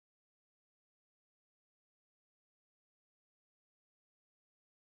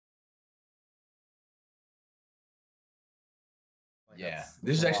Yeah.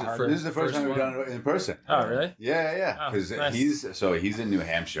 This is actually the first. This is the first time we've done it in person. Oh, really? Yeah. Because nice. he's in New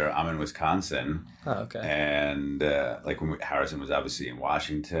Hampshire. I'm in Wisconsin. Oh, okay. And Harrison was obviously in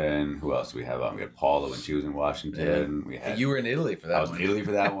Washington. Who else do we have on? We had Paula when she was in Washington. Yeah. You were in Italy for that I was in Italy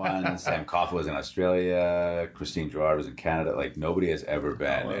for that one. Sam Coughlin was in Australia. Christine Gerard was in Canada. Like, nobody has ever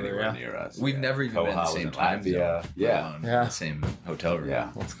been anywhere near us. We've never even been in the same time zone. The same hotel room.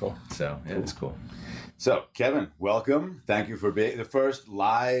 Yeah. That's cool. So, yeah, it's cool. So, Kevin, welcome. Thank you for being the first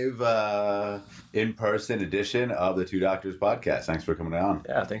live in-person edition of the Two Doctors podcast. Thanks for coming on.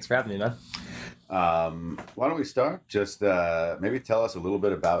 Yeah, thanks for having me, man. Why don't we start? Just maybe tell us a little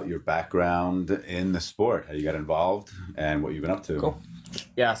bit about your background in the sport, how you got involved, and what you've been up to. Cool.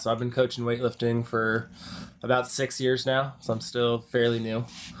 Yeah, so I've been coaching weightlifting for about 6 years now, so I'm still fairly new.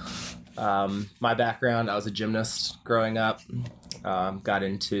 My background, I was a gymnast growing up. Got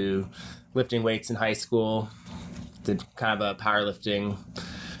into lifting weights in high school, did kind of a powerlifting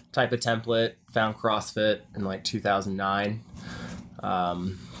type of template, found CrossFit in like 2009.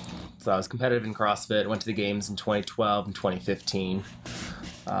 So I was competitive in CrossFit, went to the games in 2012 and 2015.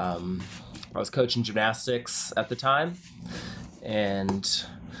 I was coaching gymnastics at the time, and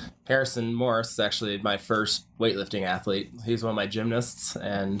Harrison Maurus is actually my first weightlifting athlete. He's one of my gymnasts,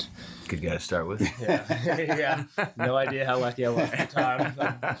 and good guy to start with. Yeah. No idea how lucky I was at the time.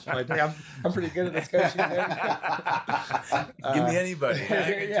 I'm pretty good at this coaching thing. Give me anybody.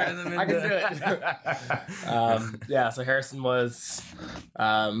 I can do it. So Harrison was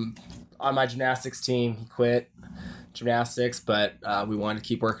on my gymnastics team. He quit gymnastics, but we wanted to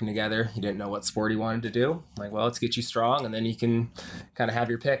keep working together. He didn't know what sport he wanted to do. I'm like, well, let's get you strong, and then you can kind of have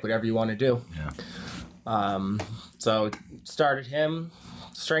your pick, whatever you want to do. Yeah. So started him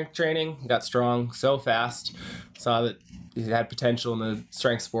strength training. He got strong so fast. Saw that he had potential in the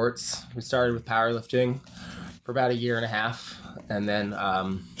strength sports. We started with powerlifting for about 1.5 years, and then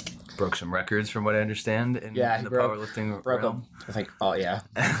broke some records from what I understand in the powerlifting realm. I think, all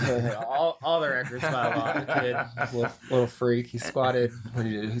the records by a lot. The kid, little freak. He squatted. What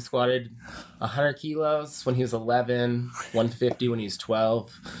did he do? He squatted 100 kilos when he was 11, 150 when he was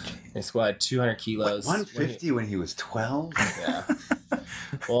 12, and he squatted 200 kilos. 150 when he was 12? Yeah.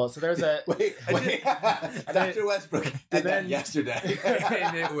 Well, so there's a... Wait. Dr. Westbrook did that yesterday.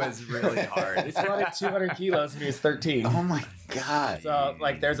 And it was really hard. He squatted 200 kilos when he was 13. Oh, my God. So,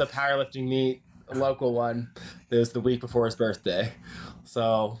 there's a powerlifting meet, a local one. It was the week before his birthday.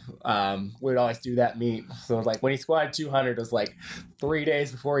 So, we'd always do that meet. So, when he squatted 200, it was 3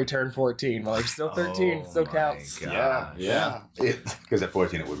 days before he turned 14. Well, he's still 13. Still counts. God. Yeah. Because at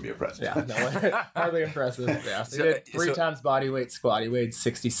 14, it wouldn't be impressive. Yeah. No, hardly impressive. Yeah. So, he did 3 times body weight squat. He weighed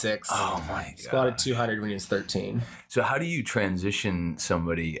 66. Oh, my God. Squatted 200 when he was 13. So, how do you transition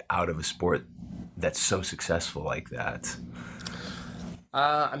somebody out of a sport that's so successful like that?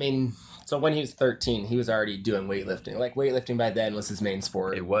 So when he was 13, he was already doing weightlifting. Weightlifting by then was his main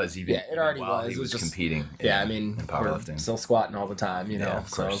sport. It was even. Yeah, it already while was. He was just competing. In powerlifting. We're still squatting all the time, you know. Yeah, of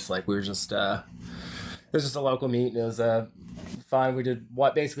course. So it's we were just. It was just a local meet, and it was fun. We did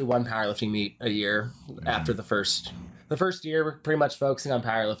basically one powerlifting meet a year. Mm-hmm. After the first year, we're pretty much focusing on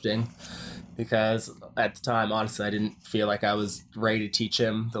powerlifting. Because at the time, honestly, I didn't feel like I was ready to teach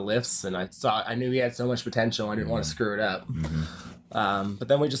him the lifts, and I knew he had so much potential. I didn't want to screw it up. Mm-hmm. But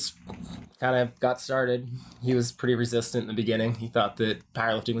then we just kind of got started. He was pretty resistant in the beginning. He thought that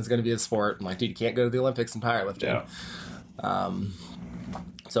powerlifting was going to be a sport. I'm like, dude, you can't go to the Olympics in powerlifting. Yeah.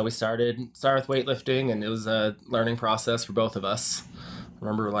 So we started with weightlifting, and it was a learning process for both of us. I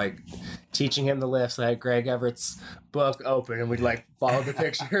remember teaching him the lifts. I had Greg Everett's book open, and we'd follow the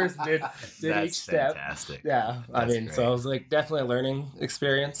pictures and did each step. Fantastic. Yeah, That's so it was definitely a learning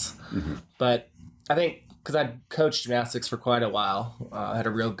experience. Mm-hmm. But I think because I'd coached gymnastics for quite a while, I had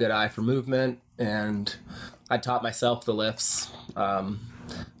a real good eye for movement, and I taught myself the lifts. I'm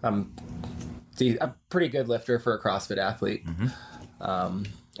a pretty good lifter for a CrossFit athlete. Mm-hmm.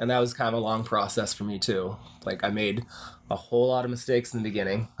 And that was kind of a long process for me too. I made a whole lot of mistakes in the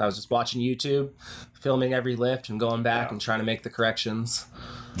beginning. I was just watching YouTube, filming every lift and going back and trying to make the corrections.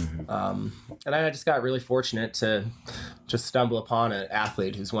 Mm-hmm. And I just got really fortunate to just stumble upon an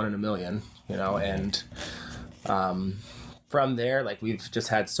athlete who's 1 in a million, and from there, we've just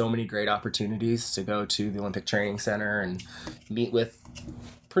had so many great opportunities to go to the Olympic Training Center and meet with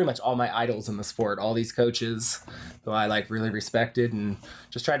pretty much all my idols in the sport, all these coaches who I really respected, and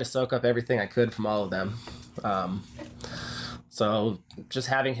just tried to soak up everything I could from all of them. So just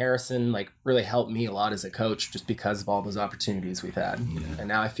having Harrison really helped me a lot as a coach, just because of all those opportunities we've had. Yeah. And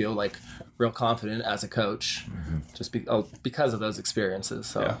now I feel real confident as a coach, just because of those experiences.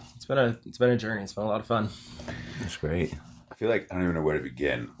 So it's been a journey. It's been a lot of fun. That's great. feel like I don't even know where to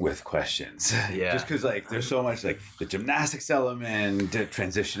begin with questions. Yeah. Just because like there's so much like the gymnastics element,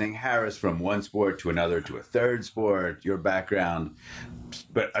 transitioning Harris from one sport to another to a third sport, your background.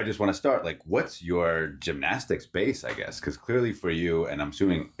 But I just want to start like, what's your gymnastics base, I guess? Because clearly for you, and I'm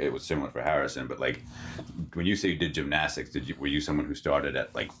assuming it was similar for Harrison, but like when you say you did gymnastics, were you someone who started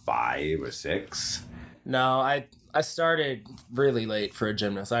at like 5 or 6? No, I started really late for a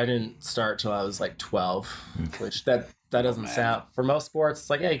gymnast. I didn't start till I was like 12, which that doesn't sound, for most sports, it's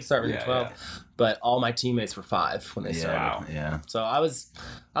like, yeah, you can start when you're 12. Yeah. But all my teammates were 5 when they started. Wow. Yeah. So I was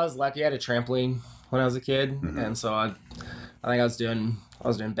lucky. I had a trampoline when I was a kid. And so I think I was doing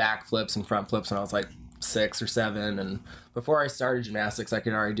back flips and front flips when I was like 6 or 7. And before I started gymnastics, I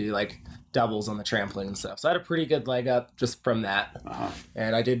could already do like doubles on the trampoline and stuff. So I had a pretty good leg up just from that.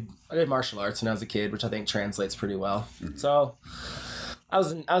 And I did martial arts when I was a kid, which I think translates pretty well. So I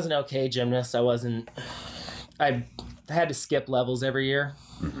was an okay gymnast. I had to skip levels every year.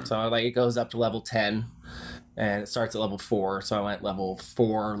 So like it goes up to level 10 and it starts at level 4. So I went level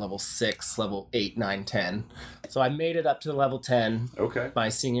 4, level 6, level 8, 9, 10. So I made it up to level 10 my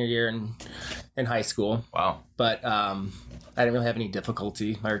senior year in high school. Wow. But I didn't really have any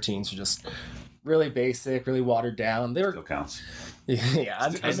difficulty. My routines were just really basic, really watered down. They were Still counts. Yeah,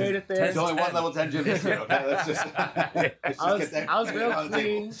 I made it there. There's only one level 10 gymnast here, okay? Let's just I was real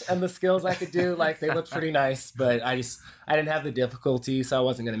clean, and the skills I could do, like, they looked pretty nice, but I didn't have the difficulty, so I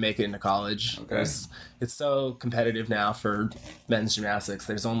wasn't going to make it into college. Okay. It's so competitive now for men's gymnastics.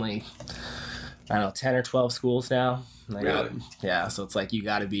 There's only, I don't know, 10 or 12 schools now. Really? Yeah, so it's like you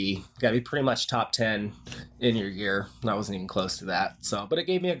gotta be pretty much top 10 in your year. And I wasn't even close to that. So, but it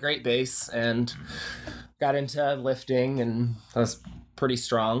gave me a great base and got into lifting, and I was pretty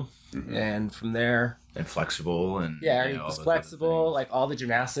strong. And from there, and flexible, and yeah, it was flexible. Like all the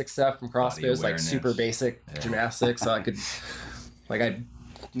gymnastic stuff from CrossFit was like super basic gymnastics. So I could, like, I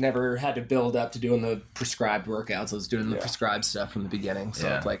never had to build up to doing the prescribed workouts. I was doing the prescribed stuff from the beginning.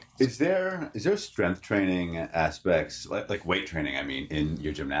 So it's like, is there strength training aspects, like weight training, I mean, in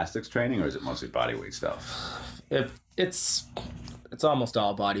your gymnastics training, or is it mostly body weight stuff? It's almost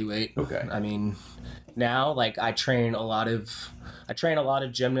all body weight. Okay. I mean, now, like, I train a lot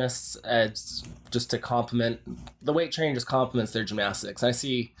of gymnasts just to complement the weight training, just complements their gymnastics. I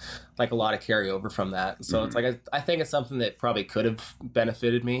see like a lot of carryover from that. So it's like, I think it's something that probably could have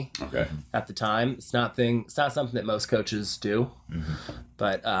benefited me at the time. It's not something that most coaches do,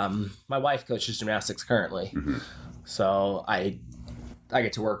 but my wife coaches gymnastics currently. So I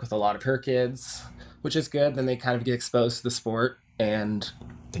get to work with a lot of her kids, which is good. Then they kind of get exposed to the sport, and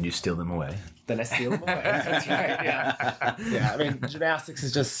then you steal them away. Then I steal them away. That's right. Yeah. Yeah. I mean, gymnastics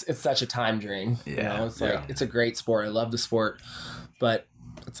is it's such a time drain. You know, it's like, it's a great sport. I love the sport, but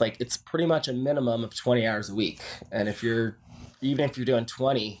it's like, it's pretty much a minimum of 20 hours a week. And even if you're doing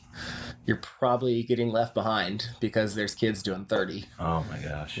 20, you're probably getting left behind because there's kids doing 30. Oh my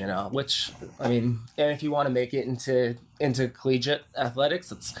gosh. You know, which, I mean, and if you want to make it into collegiate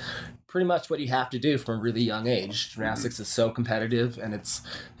athletics, it's pretty much what you have to do from a really young age. Gymnastics is so competitive, and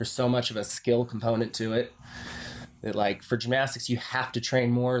there's so much of a skill component to it that, like, for gymnastics, you have to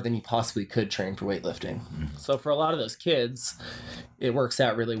train more than you possibly could train for weightlifting. So for a lot of those kids, it works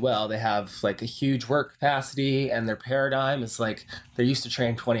out really well. They have like a huge work capacity, and their paradigm is like they're used to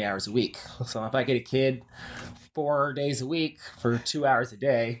train 20 hours a week. So if I get a kid 4 days a week for 2 hours a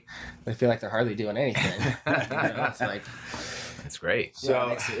day, they feel like they're hardly doing anything. You know, it's like, it's great. So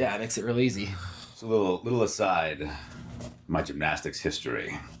it makes it real easy. So a little aside, my gymnastics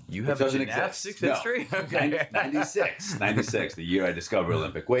history. You have a gymnastics history? No. Okay. 96, the year I discovered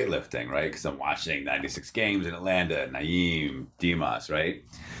Olympic weightlifting, right? Because I'm watching 96 games in Atlanta, Naeem, Dimas, right?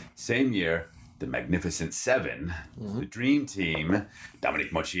 Same year, the Magnificent Seven, the Dream Team,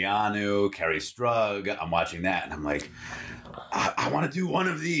 Dominique Moceanu, Kerry Strug. I'm watching that, and I'm like, I want to do one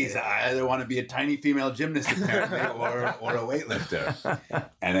of these. I either want to be a tiny female gymnast, apparently, or a weightlifter.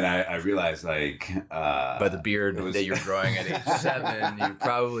 And then I realized, like... by the beard that you're growing at age 7, you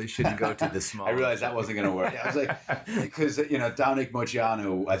probably shouldn't go to the small... I realized that wasn't going to work. I was like... Because, you know, Dominique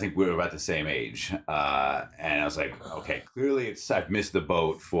Moceanu, I think we were about the same age. And I was like, okay, clearly I've missed the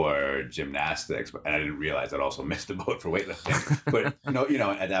boat for gymnastics. And I didn't realize I'd also missed the boat for weightlifting. But, you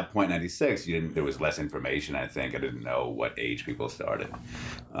know, at that point, 96, there was less information, I think. I didn't know what age people started.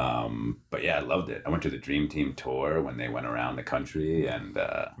 But yeah, I loved it. I went to the Dream Team tour when they went around the country, and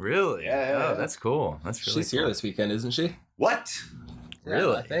really? Yeah. Oh, that's cool. That's really She's here this weekend, isn't she? What?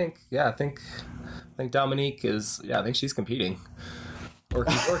 Really? I think Dominique is. Yeah, I think she's competing. Or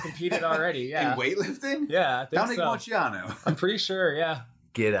competed already. Yeah. In weightlifting? Yeah, I think Dominique so. Moceanu. I'm pretty sure. Yeah.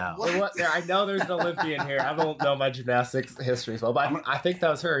 Get out. I know there's an Olympian here. I don't know my gymnastics history as well, but I think that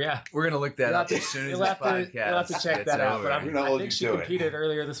was her. Yeah. We're gonna look that up as soon as the podcast. You'll have to check that out. But I think she competed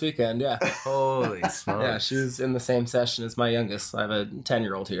earlier this weekend. Yeah. Holy smokes. Yeah, she was in the same session as my youngest. I have a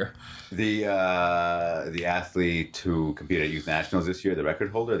 10-year-old here. The athlete who competed at youth nationals this year, the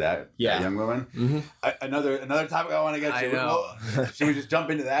record holder, that young woman. Mm-hmm. Another topic I want to get to. I know. Well, should we just jump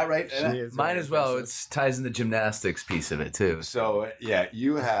into that right? Might as well. It ties in the gymnastics piece of it too. So yeah,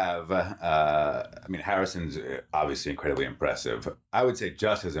 you have. I mean, Harrison's obviously incredibly impressive. I would say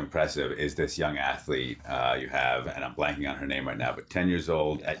just as impressive is this young athlete you have, and I'm blanking on her name right now, but 10 years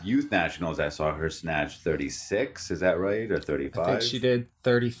old at youth nationals. I saw her snatch 36. Is that right, or 35? I think she did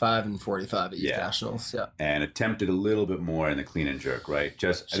 35 and 45 at youth nationals. Yeah, and attempted a little bit more in the clean and jerk, right?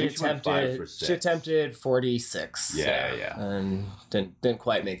 She attempted 46. Yeah, and didn't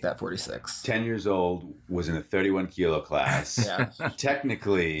quite make that 46. 10 years old, was in the 31 kilo class. Yeah,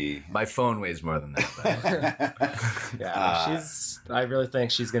 technically, my phone weighs more than that. Yeah, I really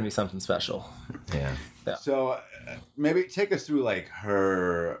think she's gonna be something special. Yeah. So maybe take us through like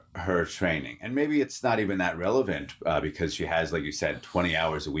her training, and maybe it's not even that relevant because she has, like you said, 20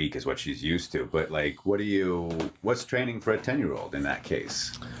 hours a week is what she's used to. But like, what's training for a 10-year-old in that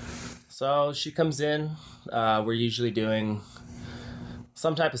case? So she comes in. We're usually doing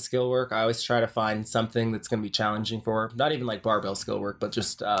some type of skill work. I always try to find something that's going to be challenging for her. Not even like barbell skill work, but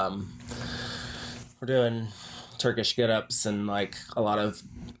just we're doing Turkish get-ups and like a lot of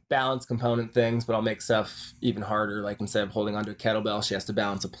balance component things, but I'll make stuff even harder. Like instead of holding onto a kettlebell, she has to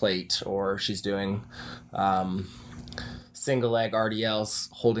balance a plate, or she's doing single leg RDLs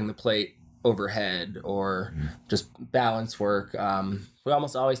holding the plate overhead, or just balance work. We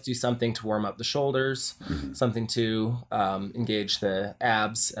almost always do something to warm up the shoulders, something to engage the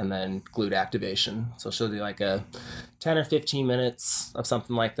abs, and then glute activation. So she'll do like a 10 or 15 minutes of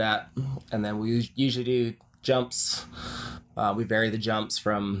something like that. And then we usually do jumps. We vary the jumps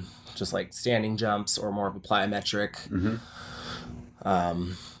from just like standing jumps or more of a plyometric.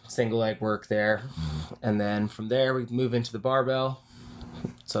 Single leg work there. And then from there we move into the barbell.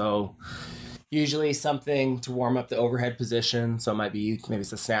 So usually something to warm up the overhead position. So it might be maybe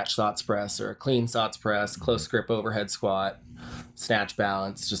it's a snatch SOTS press or a clean SOTS press, close grip overhead squat, snatch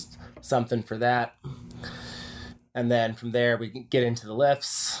balance, just something for that. And then from there we can get into the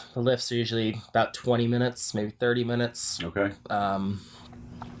lifts. The lifts are usually about 20 minutes, maybe 30 minutes. Okay.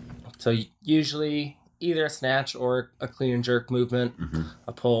 So usually either a snatch or a clean and jerk movement,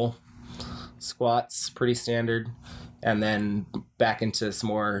 a pull, squats, pretty standard. And then back into some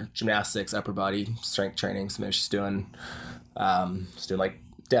more gymnastics, upper body strength training. So maybe she's doing like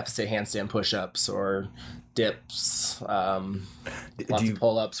deficit handstand push-ups or dips, lots of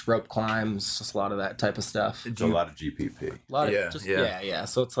pull-ups, rope climbs, just a lot of that type of stuff. So a lot of GPP.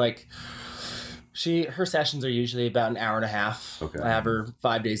 So it's like her sessions are usually about an hour and a half. Okay. I have her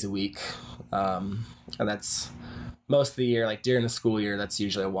 5 days a week, and that's most of the year. Like during the school year, that's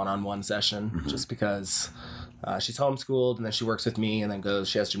usually a one-on-one session, just because. She's homeschooled, and then she works with me, and then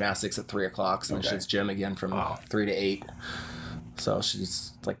she has gymnastics at 3:00, and then she has gym again from 3 to 8. So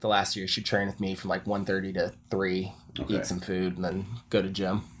she's like the last year she trained with me from like 1:30 to 3, eat some food, and then go to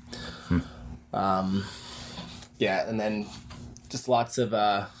gym. And then just lots of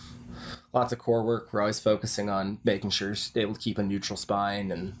core work. We're always focusing on making sure she's able to keep a neutral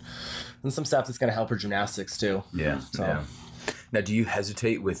spine, and some stuff that's going to help her gymnastics too. Now, do you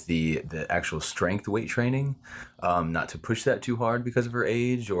hesitate with the actual strength weight training, not to push that too hard because of her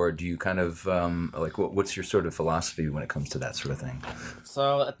age, or do you kind of what's your sort of philosophy when it comes to that sort of thing?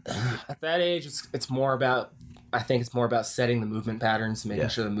 So at that age, it's more about setting the movement patterns, making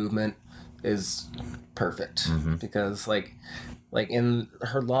sure the movement is perfect, because like in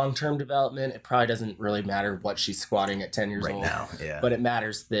her long-term development, it probably doesn't really matter what she's squatting at 10 years old now, but it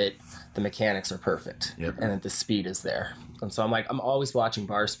matters that the mechanics are perfect and that the speed is there. And so I'm always watching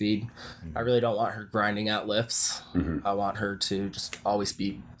bar speed. I really don't want her grinding out lifts. I want her to just always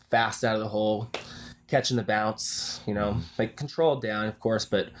be fast out of the hole, catching the bounce, like controlled down, of course,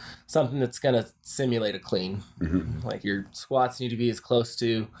 but something that's going to simulate a clean. Like your squats need to be as close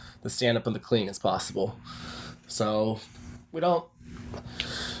to the stand up on the clean as possible. So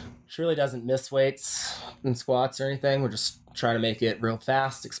she really doesn't miss weights in squats or anything. We're just trying to make it real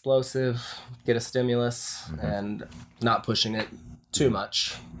fast, explosive, get a stimulus, and not pushing it too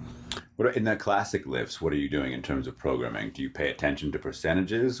much. In the classic lifts, what are you doing in terms of programming? Do you pay attention to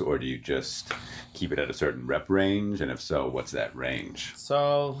percentages, or do you just keep it at a certain rep range? And if so, what's that range?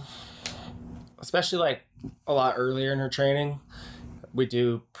 So, especially like a lot earlier in her training, we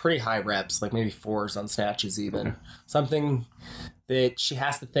do pretty high reps, like maybe 4s on snatches even. Something that she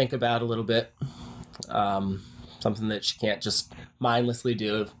has to think about a little bit. Something that she can't just mindlessly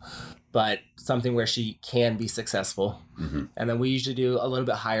do, but something where she can be successful. And then we usually do a little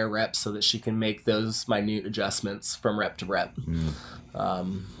bit higher reps so that she can make those minute adjustments from rep to rep.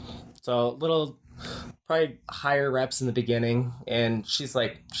 So a little, probably higher reps in the beginning. And she's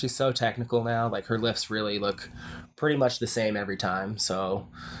so technical now. Like her lifts really look pretty much the same every time. So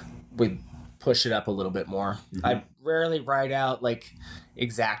we push it up a little bit more. I rarely write out like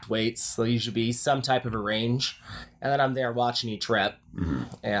exact weights. There'll usually be some type of a range. And then I'm there watching each rep.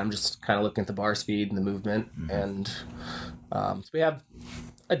 And I'm just kind of looking at the bar speed and the movement. And so we have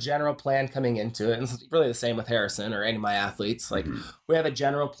a general plan coming into it. And it's really the same with Harrison or any of my athletes. Like we have a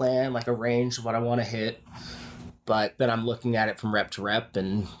general plan, like a range of what I want to hit. But then I'm looking at it from rep to rep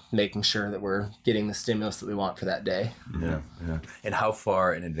and making sure that we're getting the stimulus that we want for that day. Yeah. And how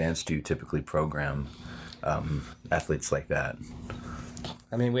far in advance do you typically program athletes like that?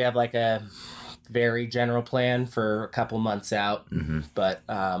 I mean, we have like a very general plan for a couple months out, but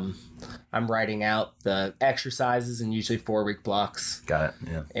I'm writing out the exercises in usually 4-week blocks. Got it.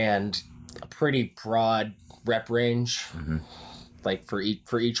 Yeah. And a pretty broad rep range, like for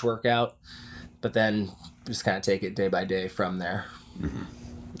each workout. But then just kind of take it day by day from there.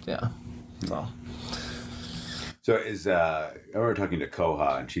 Yeah. So I remember talking to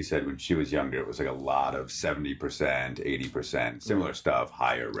Koha, and she said when she was younger, it was like a lot of 70%, 80%, similar stuff,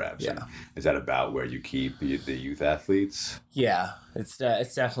 higher reps. Yeah. And is that about where you keep the youth athletes? Yeah, it's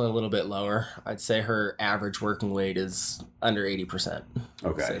definitely a little bit lower. I'd say her average working weight is under 80%.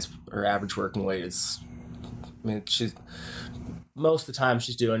 Okay. Her average working weight is, I mean, most of the time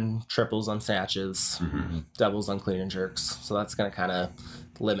she's doing triples on snatches, doubles on clean and jerks. So that's going to kind of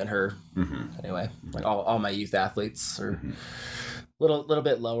limit her anyway. Like all my youth athletes are little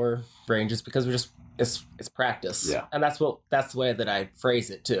bit lower ranges because it's practice. Yeah. And that's the way that I phrase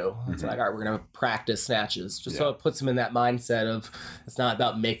it too. It's like, all right, we're going to practice snatches just so it puts them in that mindset of it's not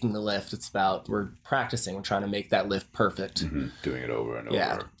about making the lift. It's about we're practicing. We're trying to make that lift perfect. Doing it over and over.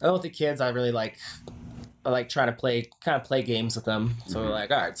 Yeah. And with the kids, I really like trying to play games with them. So we're like,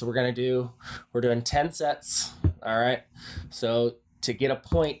 all right, so we're doing 10 sets. All right. So to get a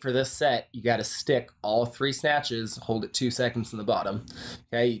point for this set, you got to stick all 3 snatches, hold it 2 seconds in the bottom.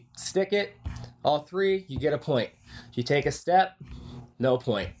 Okay. You stick it, all 3, you get a point. If you take a step, no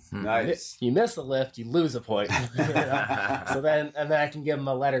point. Nice. You miss a lift, you lose a point. So then I can give them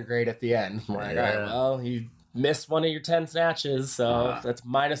a letter grade at the end. I'm like, all right, well, you missed one of your 10 snatches, so that's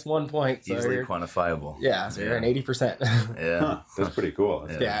 -1 point. So easily quantifiable. Yeah, so you're an 80%. That's pretty cool.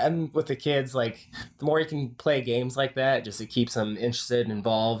 Yeah, and with the kids, like the more you can play games like that, just it keeps them interested and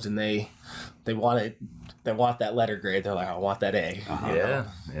involved, and they want it. They want that letter grade. They're like, I want that A. Yeah.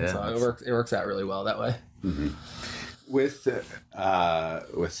 So it works out really well that way. With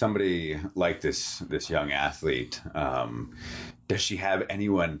somebody like this young athlete, does she have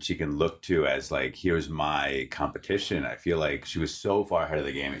anyone she can look to as like, here's my competition? I feel like she was so far ahead of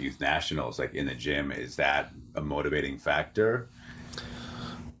the game at youth nationals, like in the gym. Is that a motivating factor?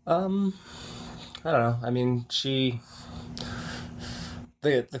 I don't know. I mean,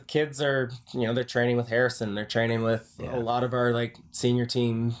 the kids are, they're training with Harrison. They're training with a lot of our like senior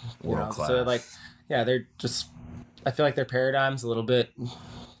team. World class. So like, they're just, I feel like their paradigm's a little bit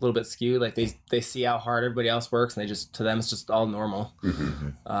skewed. Like they see how hard everybody else works, and to them it's just all normal.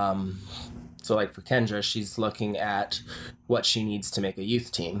 So like for Kendra, she's looking at what she needs to make a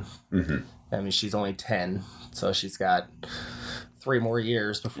youth team. I mean, she's only 10, so she's got 3 more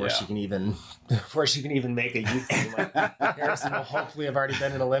years before she can even make a youth team. Like Harrison will hopefully have already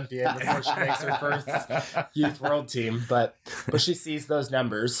been an Olympian before she makes her first youth world team. But she sees those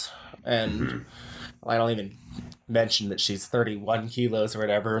numbers, and I don't even mention that she's 31 kilos or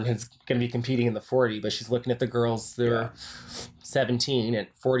whatever and is going to be competing in the 40, but she's looking at the girls that are 17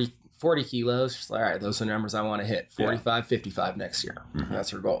 at 40 kilos. She's like, all right, those are the numbers I want to hit. 45, 55 next year. That's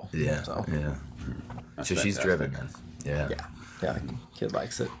her goal. Yeah. So She's driven then. Yeah, the kid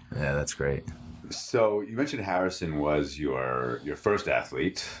likes it. Yeah, that's great. So you mentioned Harrison was your first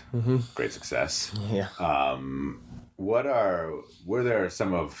athlete. Great success. Yeah. Were there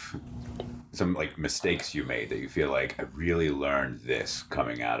some like mistakes you made that you feel like I really learned this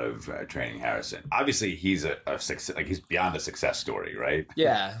coming out of training Harrison? Obviously, he's a success, like he's beyond a success story, right?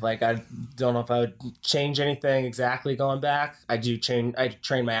 Yeah, like I don't know if I would change anything exactly going back. I train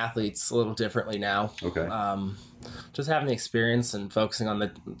my athletes a little differently now. Okay. Just having the experience and focusing on the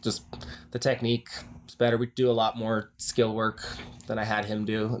technique is better. We do a lot more skill work than I had him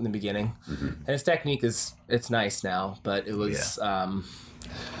do in the beginning, and his technique it's nice now, but it was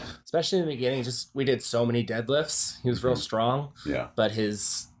especially in the beginning, we did so many deadlifts. He was real strong. Yeah. But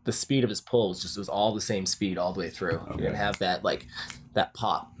the speed of his pull was all the same speed all the way through. Okay. He didn't have that that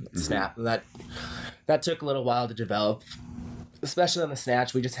pop, that snap. And that took a little while to develop. Especially on the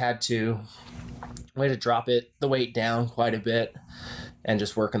snatch, we had to drop the weight down quite a bit and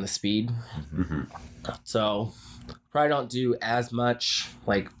just work on the speed. Mm-hmm. So probably don't do as much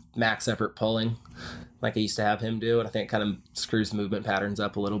like max effort pulling like I used to have him do, and I think it kind of screws movement patterns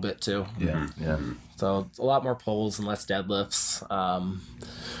up a little bit too. Yeah, yeah. So it's a lot more pulls and less deadlifts.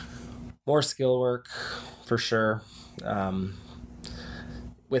 More skill work for sure.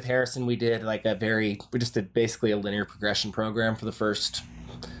 With Harrison, we did just did basically a linear progression program for the first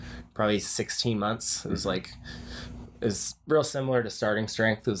probably 16 months. It was real similar to starting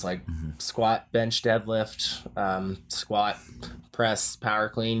strength. It was like squat, bench, deadlift, squat, press, power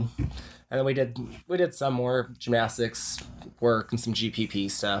clean. And then we did some more gymnastics work and some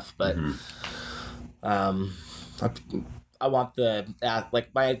GPP stuff, but I want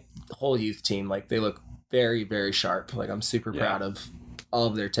my whole youth team, they look very, very sharp. I'm super proud of all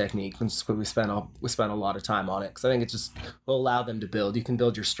of their technique. And we spent a lot of time on it because I think it just will allow them to build. You can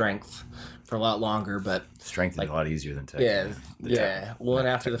build your strength for a lot longer, but strength is a lot easier than technique. Well, and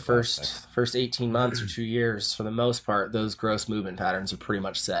after the first 18 months or 2 years, for the most part, those gross movement patterns are pretty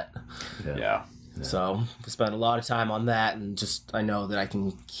much set. Yeah. So we spent a lot of time on that, and I know that I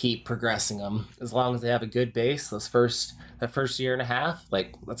can keep progressing them as long as they have a good base. That first year and a half,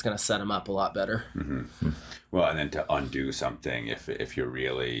 that's going to set them up a lot better. Mm-hmm. Well, and then to undo something if you're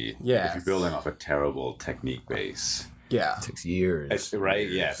really if you're building off a terrible technique base. Yeah, it takes years. Right?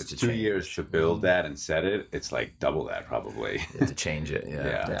 Yeah, if it's 2 years to build that and set it, it's double that probably. To change it.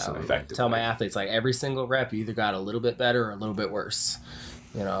 Yeah. I tell my athletes every single rep, you either got a little bit better or a little bit worse.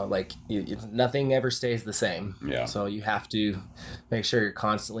 Nothing ever stays the same. Yeah. So you have to make sure you're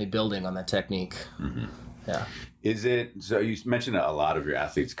constantly building on that technique. Mm-hmm. Yeah. Is it, so you mentioned that a lot of your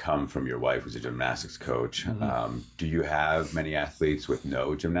athletes come from your wife, who's a gymnastics coach. Mm-hmm. Do you have many athletes with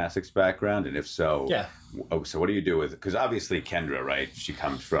no gymnastics background? And if so, so what do you do with, because obviously Kendra, right? She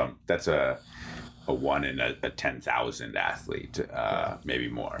comes from, that's a 1 in a 10,000 athlete, maybe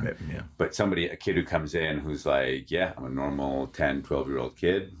more. Yeah. But a kid who comes in who's I'm a normal 10, 12-year-old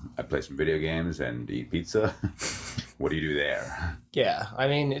kid. I play some video games and eat pizza. What do you do there? Yeah, I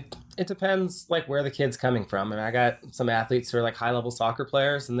mean, it depends where the kid's coming from. And I got some athletes who are high-level soccer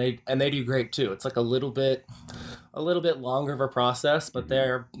players, and they do great too. It's a little bit longer of a process, but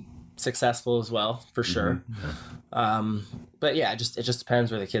they're successful as well, for sure. Mm-hmm. But yeah, it just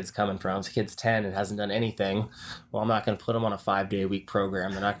depends where the kid's coming from. If the kid's 10 and hasn't done anything, well, I'm not going to put them on a 5-day-a-week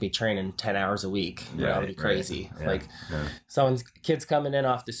program. They're not going to be training 10 hours a week. That'd be crazy. Right. Kid's coming in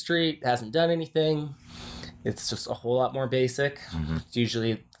off the street, hasn't done anything. It's just a whole lot more basic. Mm-hmm. It's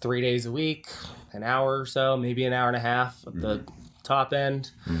usually 3 days a week, an hour or so, maybe an hour and a half at the top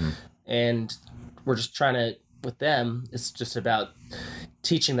end. Mm-hmm. And we're just trying to, with them, it's just about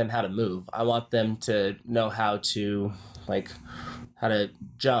teaching them how to move. I want them to know how to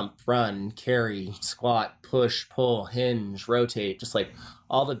jump, run, carry, squat, push, pull, hinge, rotate, just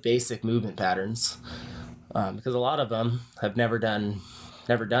all the basic movement patterns. Because a lot of them have never done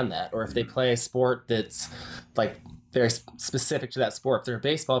that. Or if they play a sport that's very specific to that sport, if they're a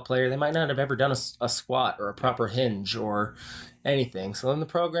baseball player, they might not have ever done a squat or a proper hinge or anything. So in the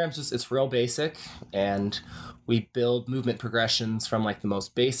program's it's real basic, and we build movement progressions from the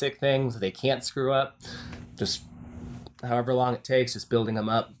most basic things that they can't screw up, just however long it takes, just building them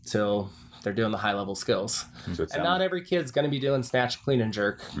up till they're doing the high level skills. So and not every kid's going to be doing snatch, clean, and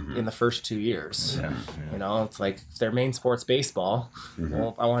jerk in the first 2 years. It's if their main sport's baseball,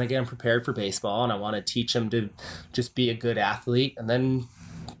 well, I want to get them prepared for baseball, and I want to teach them to just be a good athlete. And then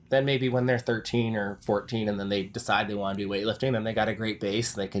maybe when they're 13 or 14 and then they decide they want to do weightlifting, then they got a great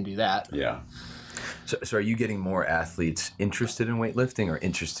base, they can do that. Yeah. So are you getting more athletes interested in weightlifting or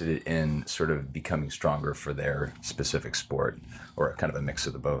interested in sort of becoming stronger for their specific sport, or kind of a mix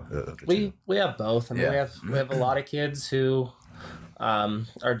of the both? We have both. I mean, we have a lot of kids who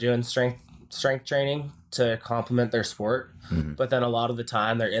are doing strength training to complement their sport, but then a lot of the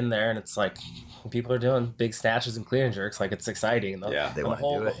time they're in there and it's people are doing big snatches and clean and jerks, it's exciting. They want to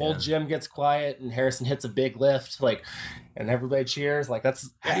do it. The whole gym gets quiet and Harrison hits a big lift, and everybody cheers. That's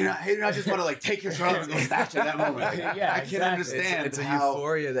how do you not just want to take your shoulder and go snatch at that moment? I can't understand. It's a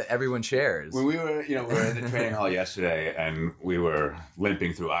euphoria that everyone shares. When we were in the training hall yesterday, and we were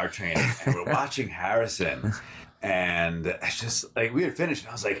limping through our training, and we're watching Harrison. And it's just we had finished, and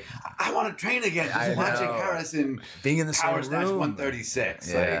I was I want to train again. Just watch watching Harrison being in the power same snatch room.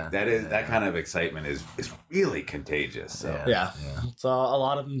 136. Yeah. Like that kind of excitement is really contagious. So Yeah. So a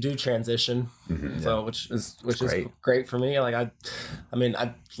lot of them do transition. So which is great for me. Like I mean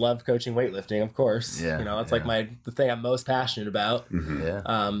I love coaching weightlifting, of course. Yeah. You know, it's like the thing I'm most passionate about.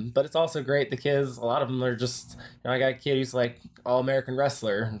 Yeah. But it's also great. The kids, a lot of them are just, I got a kid who's like all-American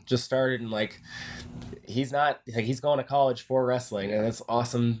wrestler, just started, and like he's going to college for wrestling, and it's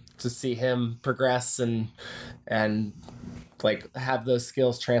awesome to see him progress and like have those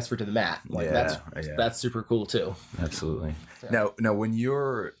skills transferred to the mat. Like that's super cool too. Absolutely. Now when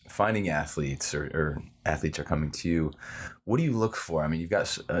you're finding athletes or athletes are coming to you, what do you look for? I mean, you've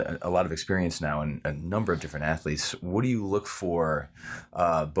got a lot of experience now and a number of different athletes. What do you look for,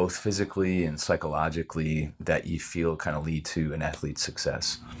 both physically and psychologically, that you feel kind of lead to an athlete's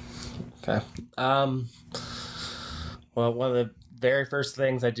success? Okay. Well, one of the very first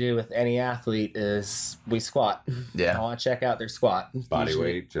things I do with any athlete is we squat. Yeah. I want to check out their squat. Body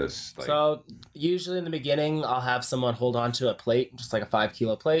weight, just like... So usually in the beginning, I'll have someone hold on to a plate, just like a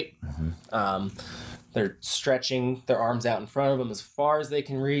 5-kilo plate. They're stretching their arms out in front of them as far as they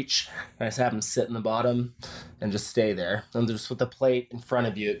can reach. And I just have them sit in the bottom and just stay there. And just with the plate in front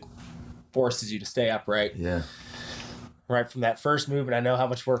of you, it forces you to stay upright. Yeah. Right from that first movement, I know how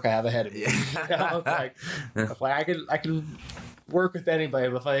much work I have ahead of me. You know, it's like I can work with anybody,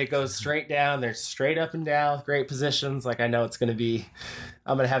 but if I go straight down, they're straight up and down, great positions. Like I know I'm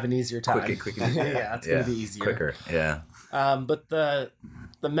gonna have an easier time. Quick. Yeah, it's gonna be easier, quicker. Yeah. But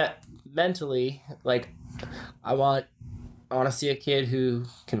mentally, like I want to see a kid who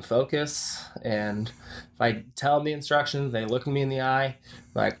can focus, and if I tell them the instructions, they look me in the eye,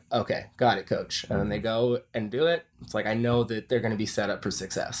 like, okay, got it, coach. And then they go and do it. It's like I know that they're going to be set up for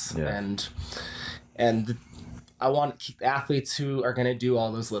success. Yeah. And I want athletes who are going to do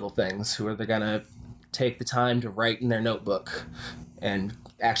all those little things, they're going to take the time to write in their notebook and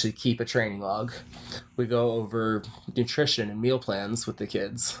actually keep a training log. We go over nutrition and meal plans with the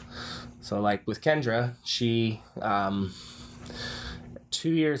kids. So like with Kendra, she 2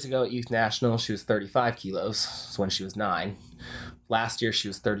 years ago at Youth National, she was 35 kilos. So when she was 9. Last year, she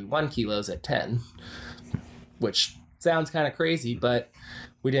was 31 kilos at 10, which sounds kind of crazy, but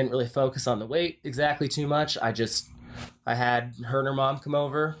we didn't really focus on the weight exactly too much. I had her and her mom come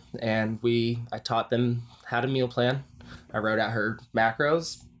over, and I taught them how to meal plan. I wrote out her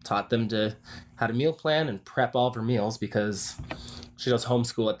macros, taught them how to meal plan and prep all of her meals, because she does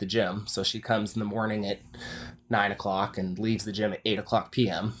homeschool at the gym. So she comes in the morning at 9 o'clock and leaves the gym at 8 o'clock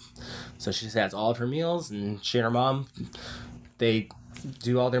p.m. So she has all of her meals, and she and her mom, they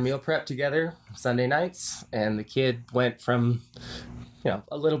do all their meal prep together Sunday nights. And the kid went from, a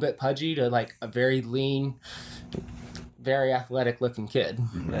little bit pudgy to like a very lean, very athletic looking kid.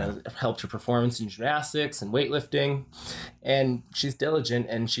 It helped her performance in gymnastics and weightlifting. And she's diligent,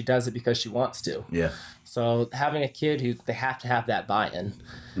 and she does it because she wants to. Yeah. So having a kid they have to have that buy-in.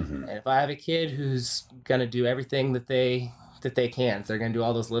 And if I have a kid who's going to do everything that they can, if they're going to do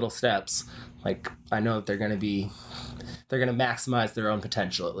all those little steps, like I know that they're going to maximize their own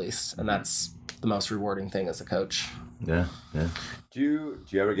potential at least. And that's the most rewarding thing as a coach. Yeah. Do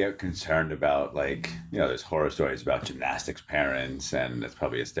you ever get concerned about, like, there's horror stories about gymnastics parents, and that's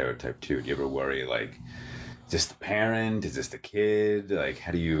probably a stereotype too. Do you ever worry, like, is this the parent? Is this the kid? Like,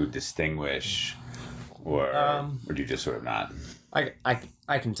 how do you distinguish, or do you just sort of not?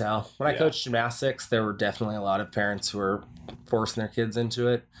 I can tell. When I coached gymnastics, there were definitely a lot of parents who were forcing their kids into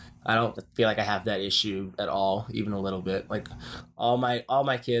it. I don't feel like I have that issue at all, even a little bit. Like all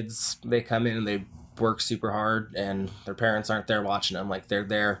my kids, they come in and they work super hard, and their parents aren't there watching them. Like they're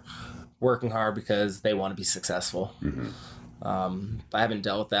there working hard because they want to be successful. I haven't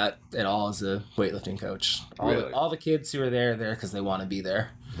dealt with that at all as a weightlifting coach. All the kids who are there because they want to be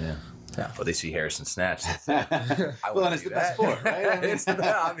there. Yeah. Well, they see Harrison snatch. Well, and it's the best sport, right? I mean, It's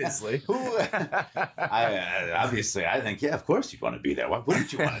obviously. Obviously, I think, of course you'd want to be there. Why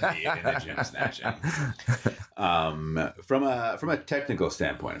wouldn't you want to be in the gym snatching? From a technical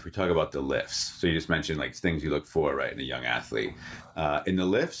standpoint, if we talk about the lifts, so you just mentioned like things you look for, right, in a young athlete. In the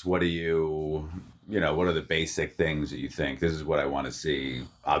lifts, what are the basic things that you think, this is what I want to see?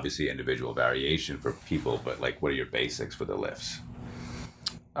 Obviously, individual variation for people, but like, what are your basics for the lifts?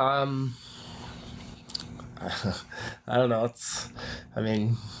 I don't know.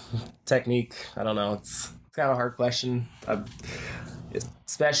 Technique. I don't know. It's kind of a hard question.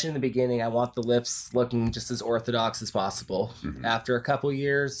 Especially in the beginning, I want the lifts looking just as orthodox as possible. After a couple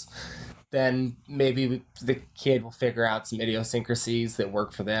years, then maybe the kid will figure out some idiosyncrasies that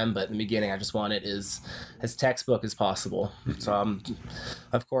work for them. But in the beginning, I just want it as textbook as possible. So,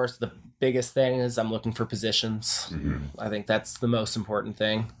 of course, the biggest thing is I'm looking for positions. I think that's the most important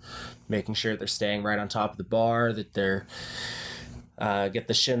thing, making sure they're staying right on top of the bar, that they're get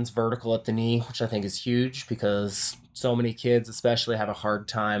the shins vertical at the knee, which I think is huge because so many kids especially have a hard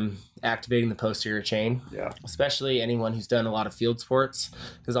time activating the posterior chain. Yeah. Especially anyone who's done a lot of field sports,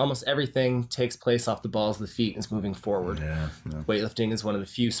 because almost everything takes place off the balls of the feet and is moving forward. Yeah. Weightlifting is one of the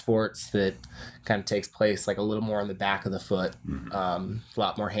few sports that kind of takes place like a little more on the back of the foot, a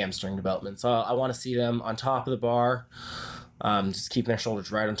lot more hamstring development. So I want to see them on top of the bar, just keeping their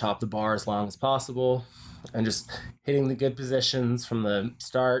shoulders right on top of the bar as long as possible. And just hitting the good positions from the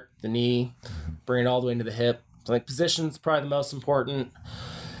start, the knee, bring it all the way into the hip. So like position's probably the most important.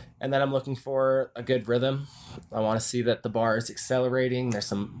 And then I'm looking for a good rhythm. I want to see that the bar is accelerating. There's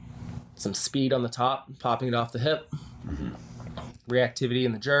some speed on the top, popping it off the hip. Reactivity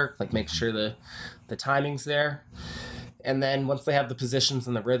in the jerk, like making sure the timing's there. And then once they have the positions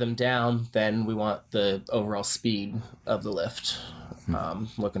and the rhythm down, then we want the overall speed of the lift.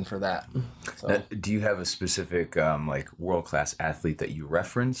 Looking for that. So. Now, do you have a specific like world-class athlete that you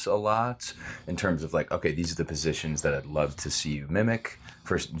reference a lot in terms of like, okay, these are the positions that I'd love to see you mimic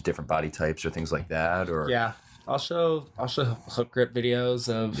for different body types or things like that? Or yeah, I'll show hook grip videos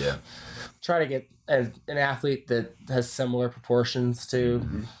of try to get an athlete that has similar proportions to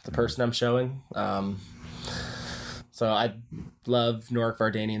the person I'm showing. So I love Norik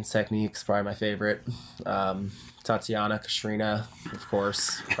Vardanian's techniques, probably my favorite. Tatiana Kashrina, of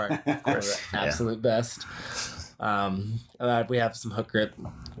course, probably the absolute best. We have some hook grip,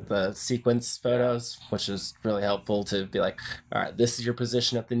 the sequence photos, which is really helpful to be like, all right, this is your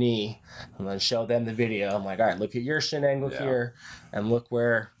position at the knee. And then show them the video. I'm like, all right, look at your shin angle here, and look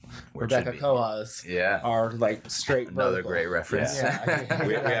where Rebecca Koha's are like straight Another vertical. great reference. Yeah.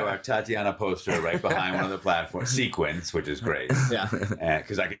 We have our Tatiana poster right behind one of the platforms, sequence, which is great. Yeah.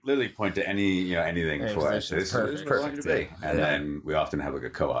 Because I could literally point to any for us. This is perfect. And then we often have like a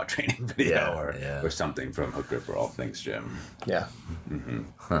Koha training video or something from Hook Grip or All Things Gym. Yeah.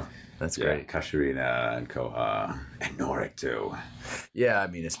 Huh. That's great. Kasharina and Koha and Norik too. Yeah, I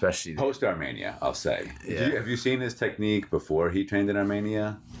mean, especially Post Armenia, I'll say. Yeah. Have you seen his technique before he trained in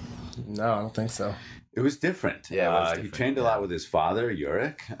Armenia? No, I don't think so. It was different. Yeah, it was different. He trained a lot with his father,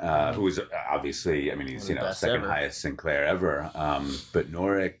 Yurik, who was obviously, I mean, he's second highest Sinclair ever. But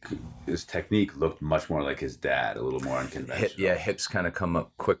Norik, his technique looked much more like his dad, a little more unconventional. Hips kind of come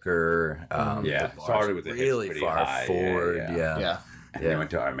up quicker. Started with the really hips far high. forward. Yeah. And he went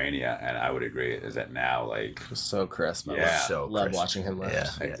to Armenia, and I would agree, is that now, like... So crisp. So love crisp. watching him lift. Yeah.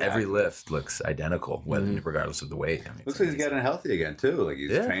 Exactly. Every lift looks identical, regardless of the weight. I mean, Looks like he's getting healthy again, too. Like, he's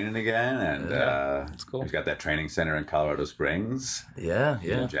training again, and That's cool. he's got that training center in Colorado Springs. Yeah.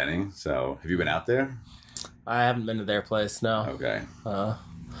 Jenny. So, have you been out there? I haven't been to their place, no. Okay.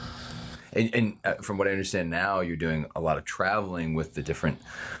 And from what I understand now, you're doing a lot of traveling with the different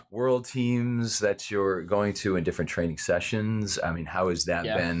world teams that you're going to in different training sessions. I mean, how has that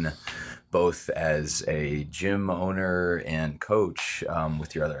been both as a gym owner and coach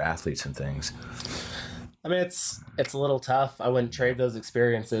with your other athletes and things? I mean, it's a little tough. I wouldn't trade those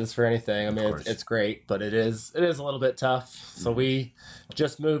experiences for anything. I mean, it's great, but it is a little bit tough. So we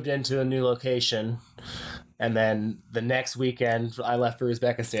just moved into a new location, and then the next weekend I left for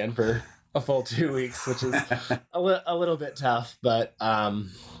Uzbekistan for a full 2 weeks, which is a little bit tough. But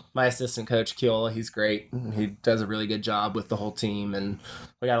my assistant coach Kiola, he's great. He does a really good job with the whole team, and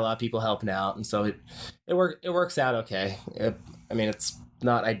we got a lot of people helping out, and so it works out okay. I mean, it's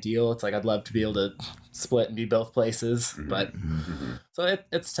not ideal. It's like I'd love to be able to split and be both places, but so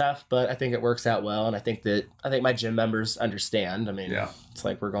it's tough, but I think it works out well, and I think my gym members understand. I mean, it's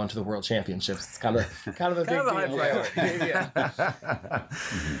like we're going to the World Championships. It's kind of a big deal.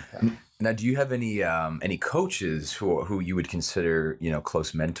 Now, do you have any coaches who you would consider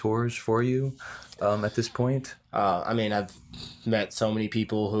close mentors for you at this point? I mean, I've met so many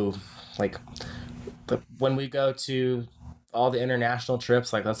people who when we go to all the international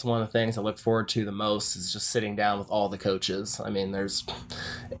trips, like that's one of the things I look forward to the most is just sitting down with all the coaches. I mean, there's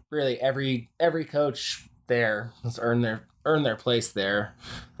really every coach there has earned their place there.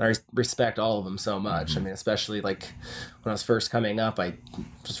 And I respect all of them so much. I mean, especially like when I was first coming up, I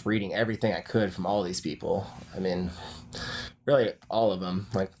was reading everything I could from all these people. I mean, really all of them.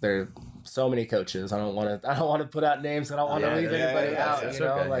 Like there are so many coaches. I don't want to put out names. I don't want to leave anybody out. That's You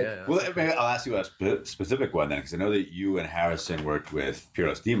know, okay. like Well, maybe I'll ask you a specific one then, because I know that you and Harrison worked with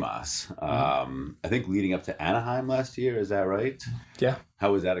Piros Dimas. I think leading up to Anaheim last year. Is that right? yeah,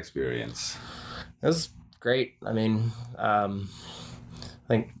 How was that experience? it was great. I mean, I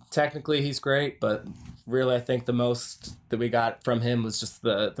think technically he's great, but really I think the most that we got from him was just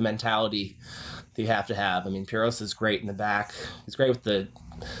the mentality that you have to have. I mean, Piros is great in the back. He's great with the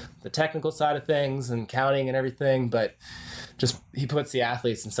technical side of things and counting and everything, but just he puts the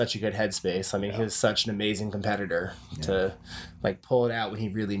athletes in such a good headspace. I mean, he was such an amazing competitor to like pull it out when he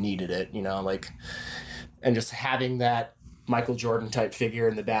really needed it, you know, like, and just having that Michael Jordan type figure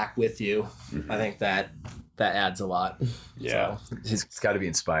in the back with you, I think that adds a lot. Yeah. So, It's got to be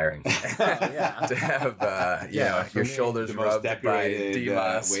inspiring yeah. to have you know, your shoulders The most rubbed by decorated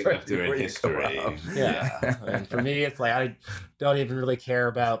Dimas weightlifter before in you go history. out. Yeah. And for me, it's like I don't even really care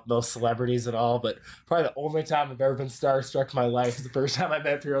about most celebrities at all, but probably the only time I've ever been starstruck in my life is the first time I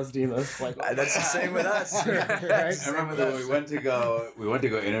met Piros Dimas. Like, That's the same with us. Right? I remember that we went to go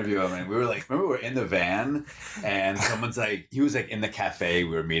interview him, and we were like, remember we were in the van, and someone's like, he was like in the cafe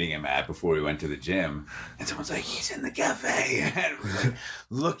we were meeting him at before we went to the gym, and someone's like, he's in the cafe, and we're like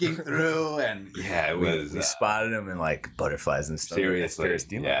looking through, and it was We spotted him in like butterflies and stuff. seriously, Piros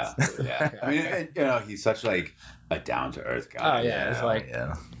Dimas. yeah. I mean, you know, he's such like a down to earth guy. Oh, yeah. It's like,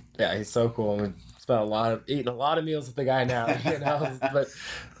 Yeah. yeah, he's so cool. We spent eating a lot of meals with the guy now, you know. But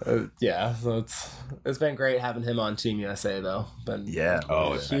yeah, so it's been great having him on Team USA though. But Yeah.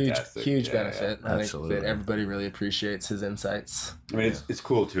 Oh, it's huge fantastic. huge Yeah, benefit. I think Absolutely. that everybody really appreciates his insights. I mean, it's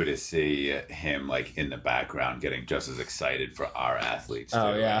cool too to see him like in the background getting just as excited for our athletes. Too,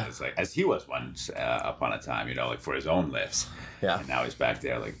 Oh, yeah. as he was once upon a time, you know, like for his own lifts. Yeah, And now he's back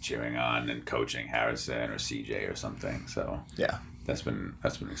there like cheering on and coaching Harrison or CJ or something. So yeah, that's been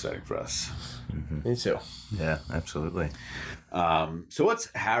exciting for us. me too. Yeah, absolutely. So what's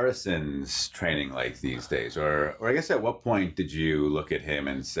Harrison's training like these days? Or I guess at what point did you look at him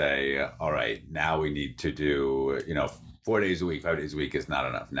and say, all right, now we need to do, you know, 4 days a week, 5 days a week is not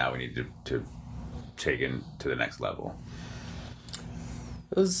enough. Now we need to take it to the next level.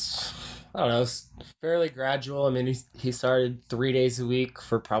 It was, I don't know, it was fairly gradual. I mean, he started 3 days a week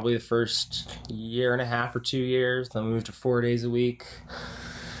for probably the first year and a half or 2 years. Then we moved to 4 days a week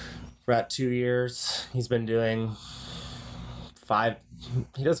for about 2 years. He's been doing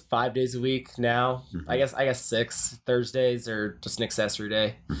he does 5 days a week now. I guess 6 Thursdays are just an accessory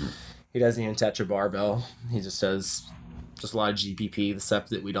day. He doesn't even touch a barbell. He just does just a lot of GPP, the stuff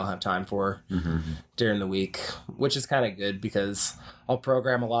that we don't have time for during the week, which is kind of good because I'll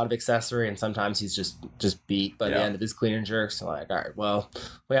program a lot of accessory and sometimes he's just beat by the end of his clean and jerks. So like, all right, well,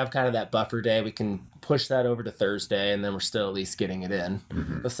 we have kind of that buffer day. We can push that over to Thursday and then we're still at least getting it in.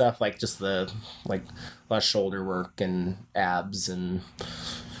 The stuff like just a lot of shoulder work and abs and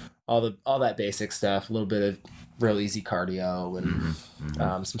all that basic stuff, a little bit of real easy cardio and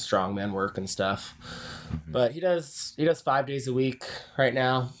some strongman work and stuff. But he does 5 days a week right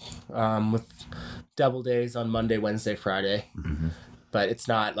now, with double days on Monday, Wednesday, Friday. But it's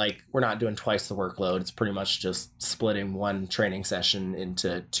not like we're not doing twice the workload. It's pretty much just splitting one training session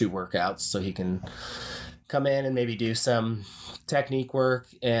into 2 workouts so he can come in and maybe do some technique work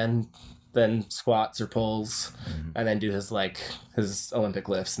and then squats or pulls and then do his Olympic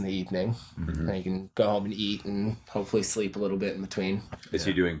lifts in the evening. And he can go home and eat and hopefully sleep a little bit in between. Is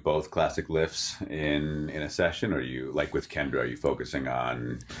he doing both classic lifts in a session, or are you, like with Kendra, are you focusing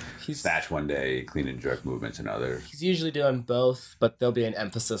on snatch one day, clean and jerk movements another? He's usually doing both, but there'll be an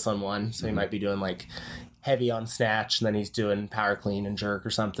emphasis on one. So he might be doing like heavy on snatch and then he's doing power clean and jerk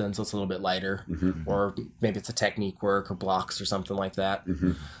or something, so it's a little bit lighter. Or maybe it's a technique work or blocks or something like that.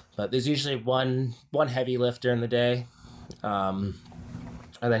 But there's usually one heavy lift during the day. And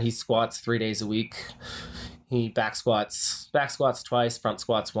then he squats 3 days a week. He back squats twice, front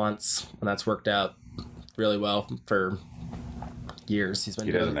squats once, and that's worked out really well for years. He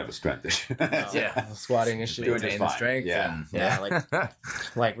doesn't have a strength issue. a squatting issue. Doing just fine. Strength. Yeah.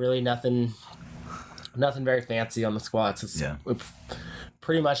 Like really nothing very fancy on the squats. We've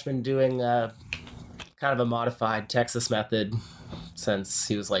pretty much been doing kind of a modified Texas method since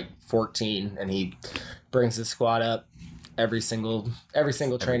he was like 14, and he brings his squat up every single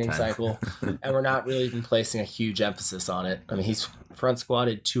training cycle, and we're not really even placing a huge emphasis on it. I mean, he's front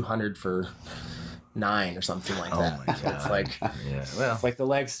squatted 200 for 9 or something like that. Oh my God. It's like it's like the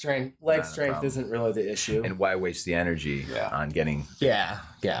leg strength isn't really the issue. And why waste the energy on getting? Yeah.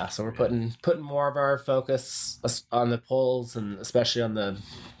 So we're putting more of our focus on the pulls and especially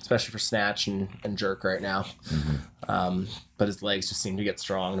for snatch and jerk right now. but his legs just seem to get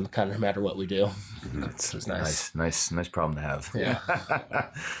strong, kind of no matter what we do. It's It's nice problem to have. Yeah.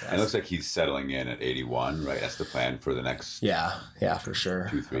 It looks like he's settling in at 81, right? That's the plan for the next Yeah, for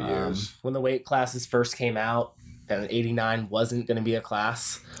sure. 2-3 years. When the weight classes first came out, and 89 wasn't going to be a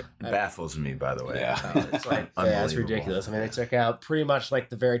class. It baffles me, by the way. Yeah. It's like, yeah, it's ridiculous. I mean, they took out pretty much like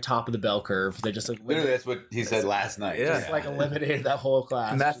the very top of the bell curve. They just like Literally, that's what he said last night. Yeah. just like eliminated that whole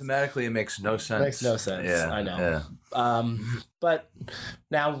class. Mathematically, it makes no sense. Makes no sense. Yeah, I know. Yeah. But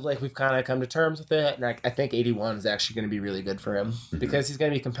now, like, we've kind of come to terms with it, and I think 81 is actually going to be really good for him because he's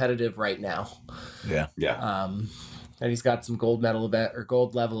going to be competitive right now. Yeah. Yeah. And he's got some gold level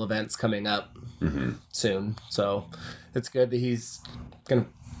events coming up soon. So it's good that he's going to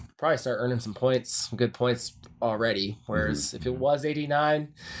probably start earning some points, some good points already. Whereas if it was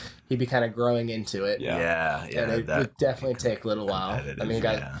 89, he'd be kind of growing into it. Yeah. And it would definitely take a little while. I mean,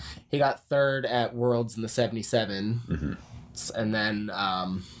 he got third at Worlds in the 77. And then I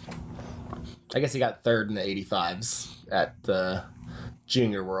guess he got third in the 85s at the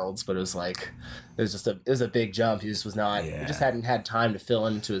Junior Worlds, but it was a big jump. He just was not. He just hadn't had time to fill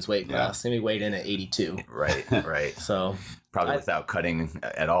into his weight class. And he weighed in at 82. Right. So probably without cutting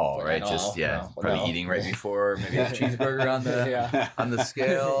at all, right? Probably eating right before, maybe a cheeseburger on the on the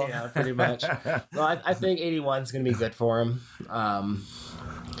scale. Yeah, pretty much. No, I think 81 is going to be good for him.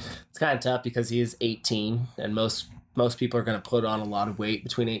 It's kind of tough because he is 18, and most people are going to put on a lot of weight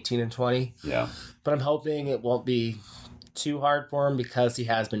between 18 and 20. Yeah. But I'm hoping it won't be too hard for him because he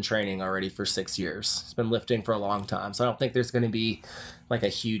has been training already for 6 years. He's been lifting for a long time. So I don't think there's going to be like a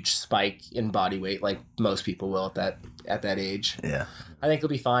huge spike in body weight like most people will at that age. Yeah. I think he'll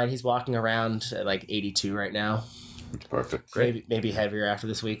be fine. He's walking around at like 82 right now. It's perfect. Maybe heavier after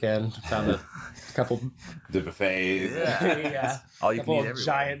this weekend. Found a couple The buffet. yeah. All you can eat Couple of everywhere.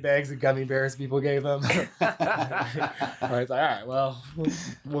 giant bags of gummy bears people gave him. I was like, all right, well,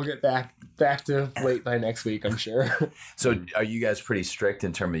 we'll get back to weight by next week, I'm sure. So, are you guys pretty strict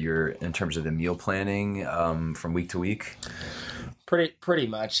in terms of the meal planning from week to week? Pretty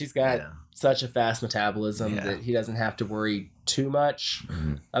much. He's got such a fast metabolism that he doesn't have to worry too much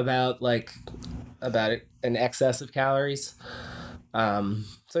about an excess of calories.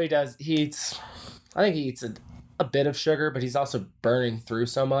 So he eats. I think he eats a bit of sugar, but he's also burning through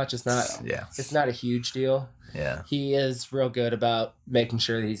so much. It's not a huge deal. Yeah. He is real good about making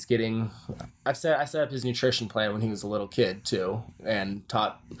sure that he's getting. I set up his nutrition plan when he was a little kid too, and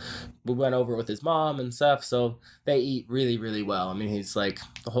we went over it with his mom and stuff. So they eat really, really well. I mean, he's like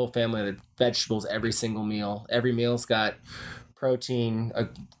the whole family had vegetables every single meal. Every meal's got protein, a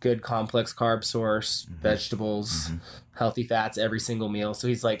good complex carb source, vegetables, healthy fats every single meal. So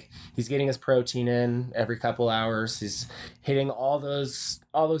he's getting his protein in every couple hours. He's hitting all those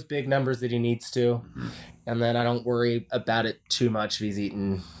big numbers that he needs to. And then I don't worry about it too much if he's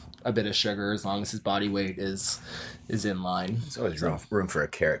eating a bit of sugar as long as his body weight is in line. There's always room for a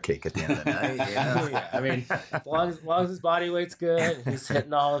carrot cake at the end of the night. Yeah, I mean, as long as his body weight's good, he's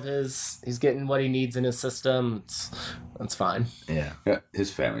hitting he's getting what he needs in his system. It's fine. Yeah.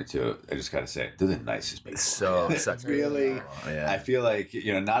 His family too. I just gotta say, they're the nicest people. So really, yeah. I feel like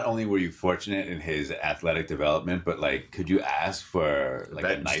not only were you fortunate in his athletic development, but like, could you ask for like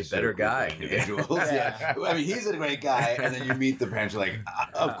a nicer, better guy individuals? Yeah. I mean, he's a great guy, and then you meet the parents, you're like,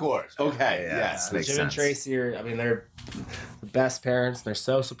 of course, okay, yes. Makes Jim and sense. Tracy they're the best parents. They're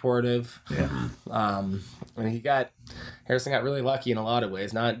so supportive. Yeah. I mean, Harrison got really lucky in a lot of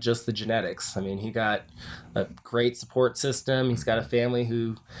ways, not just the genetics. I mean, he got a great support system. He's got a family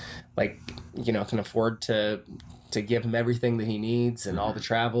who, can afford to give him everything that he needs and all the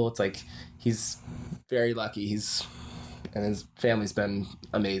travel. It's like he's very lucky. And his family's been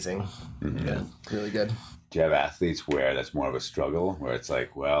amazing. Yeah. Really good. Do you have athletes where that's more of a struggle, where it's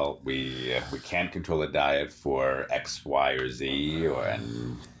like, well, we can't control the diet for X, Y, or Z,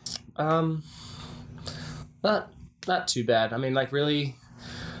 Not too bad. I mean, really,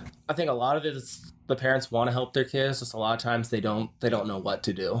 I think a lot of it is the parents want to help their kids. Just a lot of times they don't know what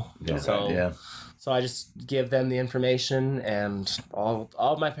to do. Yeah. So I just give them the information, and all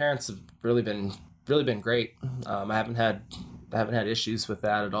of my parents have really been great. I haven't had issues with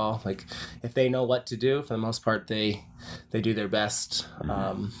that at all. Like, if they know what to do, for the most part, they do their best.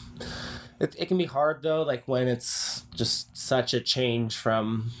 It can be hard though, like when it's just such a change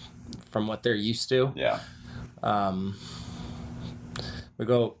from what they're used to. Yeah. We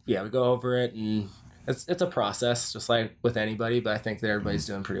go over it, and it's a process, just like with anybody, but I think that everybody's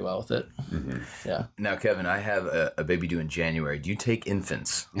doing pretty well with it. Yeah. Now, Kevin, I have a baby due in January. Do you take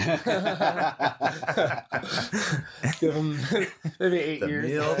infants? Give them maybe 8 years.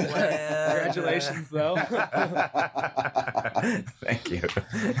 Meal plan. Congratulations, though. Thank you.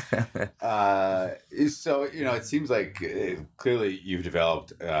 So, it seems like clearly you've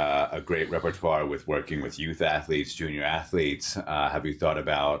developed a great repertoire with working with youth athletes, junior athletes. Have you thought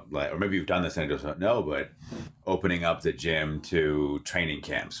about, or maybe you've done this and I just don't know, but opening up the gym to training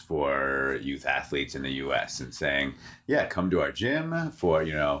camps for youth athletes in the U.S. and saying, yeah, come to our gym for,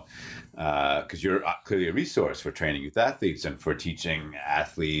 because you're clearly a resource for training youth athletes and for teaching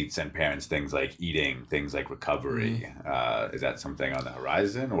athletes and parents things like eating, things like recovery. Is that something on the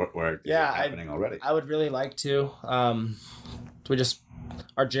horizon or is it happening already? I would really like to.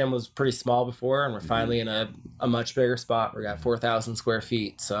 Our gym was pretty small before, and we're finally in a much bigger spot. We got 4,000 square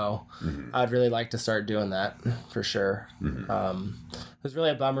feet, so I'd really like to start doing that for sure. It was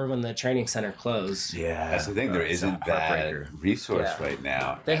really a bummer when the training center closed. Yeah, that's the thing. There isn't that resource right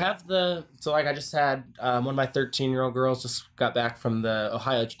now. They have I just had one of my 13-year-old girls just got back from the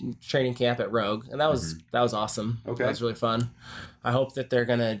Ohio training camp at Rogue, and that was awesome. Okay, that was really fun. I hope that they're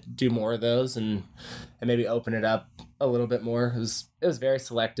gonna do more of those and maybe open it up a little bit more. It was very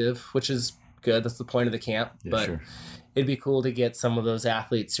selective, which is good. That's the point of the camp. Yeah, but sure. It'd be cool to get some of those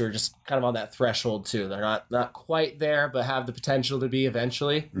athletes who are just kind of on that threshold too. They're not quite there, but have the potential to be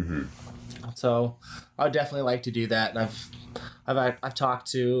eventually. So I would definitely like to do that. And I've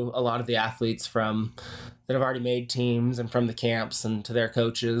talked to a lot of the athletes that have already made teams and from the camps and to their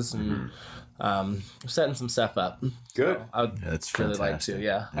coaches and setting some stuff up. Good. So I would really like to.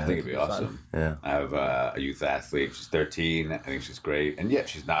 Yeah, I think it'd be awesome. Yeah, I have a youth athlete. She's 13. I think she's great, and yet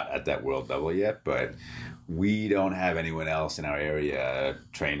she's not at that world level yet. But we don't have anyone else in our area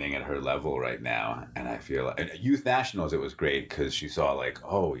training at her level right now. And I feel like at youth nationals, it was great because she saw like,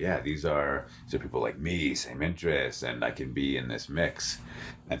 oh yeah, these are people like me, same interests, and I can be in this mix,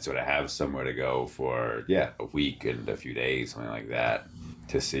 and sort of have somewhere to go for a week and a few days, something like that.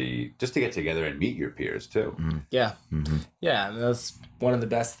 Just to get together and meet your peers too. Yeah. Yeah. I mean, that's one of the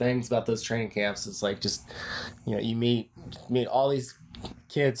best things about those training camps is like just, you meet all these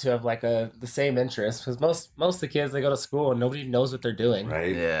kids who have like the same interests, because most of the kids, they go to school and nobody knows what they're doing.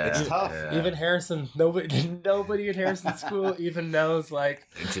 Right. Yeah. It's tough. Yeah. Even Harrison, nobody in Harrison's school even knows like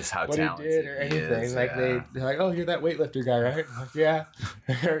just how what he talented did or anything. is, Like they're like, oh, you're that weightlifter guy, right? I'm like, yeah.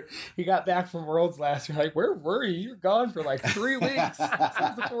 He got back from Worlds last year. Like, where were you? You're gone for like 3 weeks. Since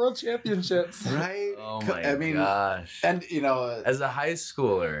the World Championships. Right. Oh my gosh. And as a high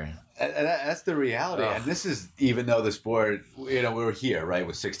schooler. And that's the reality. And this is, even though the sport, we were here, right,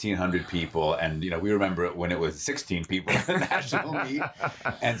 with 1,600 people. And, we remember it when it was 16 people at the national meet.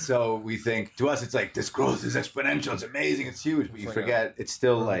 And so we think, to us, it's like, this growth is exponential. It's amazing. It's huge. But you forget, it's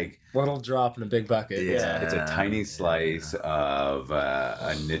still like... little drop in a big bucket. Yeah. It's a tiny slice of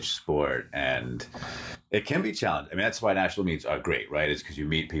a niche sport. And it can be challenging. I mean, that's why national meets are great, right? It's because you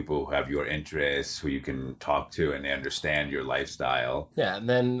meet people who have your interests, who you can talk to, and they understand your lifestyle. Yeah, and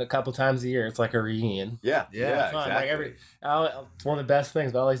then a couple times a year, it's like a reunion. Yeah, Fun. exactly. Like it's one of the best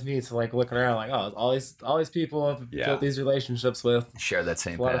things about all these meets. Like looking around, like all these people have built these relationships with. Share that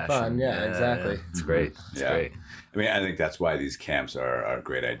same it's a lot passion. of fun. Yeah, exactly. It's great. It's great. I mean, I think that's why these camps are a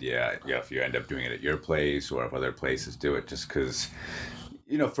great idea. If you end up doing it at your place or if other places do it, just because.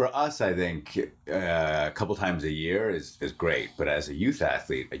 For us, I think a couple times a year is great. But as a youth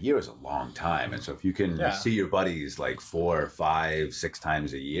athlete, a year is a long time. And so if you can see your buddies like 4, 5, 6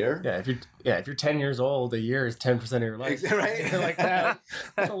 times a year. Yeah, if you're 10 years old, a year is 10% of your life. Right? Like that.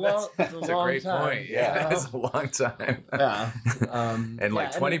 It's a long That's a great time. point. Yeah, it's a long time. Yeah. And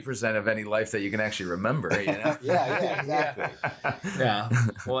like 20% of any life that you can actually remember, Yeah, exactly. Yeah.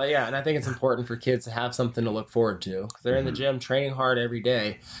 Well, yeah, and I think it's important for kids to have something to look forward to. 'Cause they're in the gym training hard every day.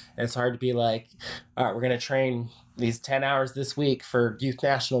 And it's hard to be like, all right, we're going to train these 10 hours this week for youth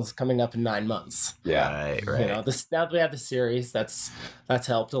nationals coming up in 9 months. Yeah. Right. Now that we have the series, that's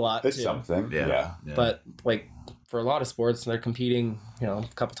helped a lot It's too. something. Yeah. But like for a lot of sports, they're competing, a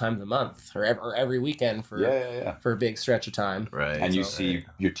couple times a month or every weekend for a big stretch of time. Right. And you see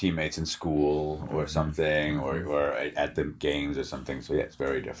your teammates in school or something, or at the games or something. So it's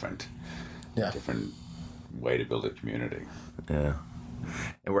very different. Yeah. Different way to build a community. Yeah.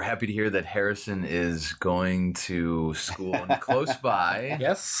 And we're happy to hear that Harrison is going to school close by.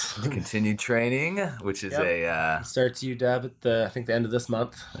 Yes. To continue training, which is starts UW at the end of this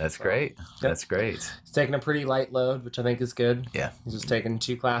month. That's great. That's great. He's taking a pretty light load, which I think is good. Yeah. He's just taking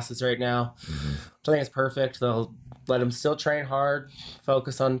 2 classes right now, which I think is perfect. They'll let him still train hard,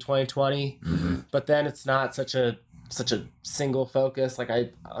 focus on 2020, but then it's not such a single focus. Like I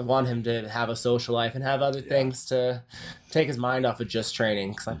want him to have a social life and have other things to take his mind off of just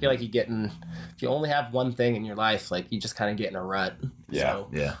training. Because I feel like if you only have one thing in your life, like you just kind of get in a rut. Yeah. So,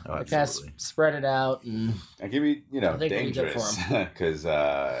 Yeah. Oh, kind of absolutely. spread it out, and It can be, I think it'll be good dangerous for because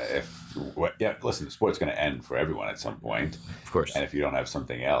listen, the sport's going to end for everyone at some point, Of course. and if you don't have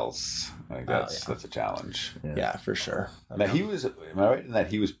something else, like that's a challenge. yeah, for sure. Now am I right in that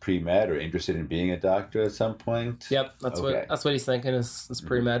he was pre-med or interested in being a doctor at some point? Yep, that's Okay. what he's thinking is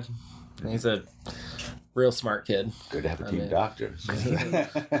pre-med. He's a real smart kid. Good to have a team doctor.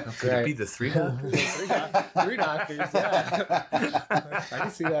 That's Could it right. be the 3 doctors? Three doctors, yeah. I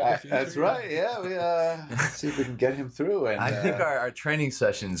can see that. That's right. Yeah, we see if we can get him through. And I think our training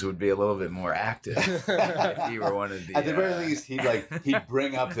sessions would be a little bit more active if he were one of the. at the very least, he'd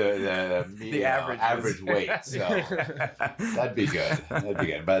bring up the average weight. So that'd be good. That'd be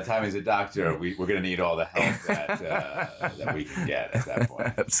good. By the time he's a doctor, we're going to need all the help that we can get at that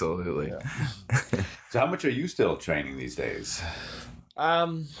point. Absolutely. So how much are you still training these days?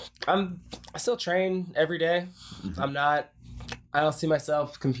 I still train every day. I don't see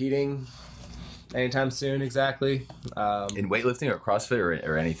myself competing anytime soon exactly. In weightlifting or CrossFit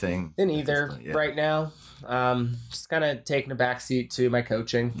or anything? In either Yeah. right now. Just kind of taking a backseat to my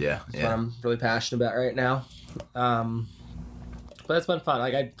coaching. Yeah. That's what I'm really passionate about right now. But it's been fun.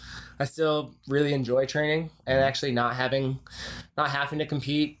 Like I still really enjoy training, and actually not having to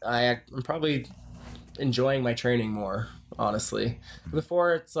compete. I'm probably enjoying my training more, honestly.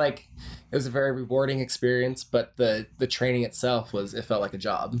 Before, it was a very rewarding experience, but the training itself it felt like a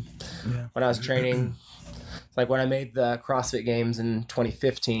job. Yeah. When I was training, like when I made the CrossFit Games in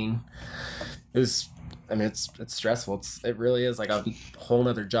 2015, it's stressful. It really is like a whole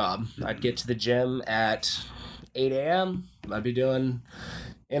nother job. I'd get to the gym at 8 a.m. I'd be doing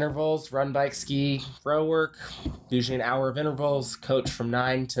intervals, run, bike, ski, row work, usually an hour of intervals, coach from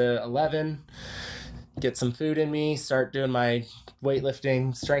 9 to 11, get some food in me, start doing my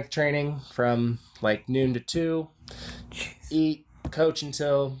weightlifting strength training from like noon to 2, eat, coach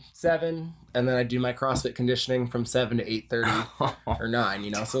until 7, and then I do my CrossFit conditioning from 7 to 8:30 or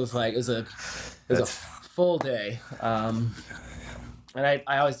 9, so it was a full day. And I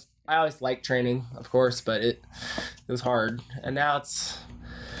always liked training, of course, but it was hard. And now it's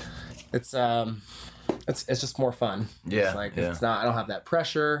just more fun. Yeah. It's not, I don't have that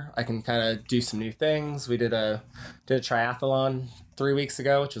pressure. I can kind of do some new things. We did a triathlon 3 weeks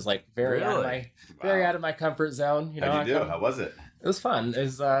ago, which was like very out of my comfort zone. How'd you do? How was it? It was fun.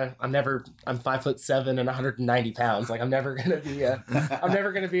 I'm 5'7" and 190 pounds. Like I'm never gonna be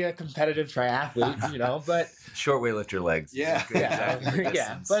a competitive triathlete, but Short weightlifter legs. Yeah.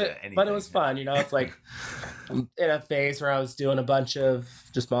 yeah. But it was fun, It's like I'm in a phase where I was doing a bunch of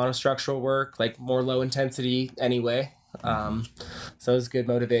just monostructural work, like more low intensity anyway. So it was good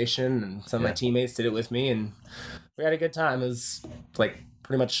motivation, and some of my teammates did it with me, and we had a good time. It was like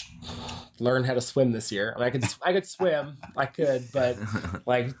pretty much learn how to swim this year. I could swim, but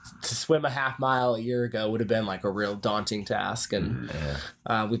like to swim a half mile a year ago would have been like a real daunting task. And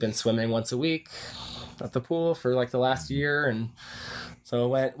we've been swimming once a week at the pool for like the last year, and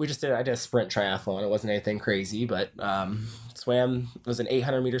so I did a sprint triathlon. It wasn't anything crazy, but swam. It was an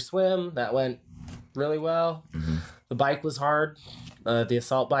 800-meter swim that went really well. The bike was hard. The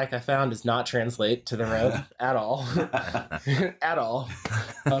assault bike I found does not translate to the road at all. At all.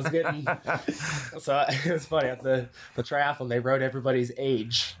 I was getting... So it was funny. At the triathlon, they wrote everybody's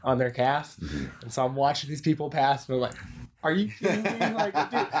age on their calf. And so I'm watching these people pass, and I'm like, are you kidding me? Like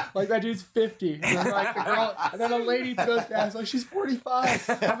that dude's 50. And then the girl, and then a lady goes past, like, she's 45.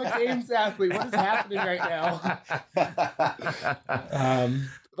 I'm a games athlete. What is happening right now?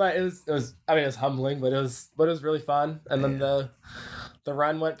 But it was humbling, but it was really fun. And then the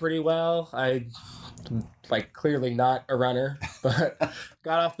run went pretty well. I clearly not a runner, but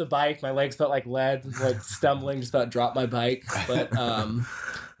got off the bike. My legs felt like lead, stumbling, just about dropped my bike. But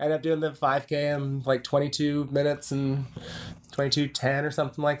I ended up doing the 5K in 22 minutes and 22:10 or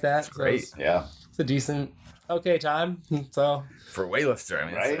something like that. So great. It's a decent, okay time. So for a weightlifter,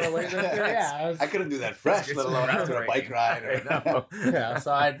 right? I couldn't do that fresh, let alone after a bike ride. Yeah,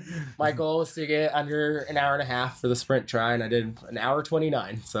 so my goal was to get under an hour and a half for the sprint try, and I did an hour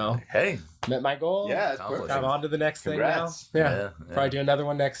 29. So hey, met my goal. Yeah, it's perfect. I'm on to the next Congrats. thing now. Yeah. Probably do another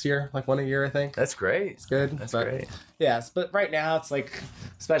one next year, one a year, I think. That's great. It's good. That's great. Yes, but right now it's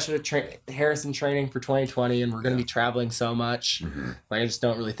especially with Harrison training for 2020, and we're going to be traveling so much. I just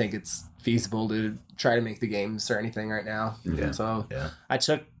don't really think it's feasible to try to make the games or anything right now. Yeah. So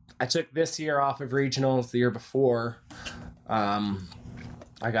I I took this year off of regionals. The year before, I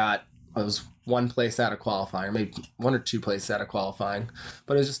was one place out of qualifying, or maybe 1 or 2 places out of qualifying,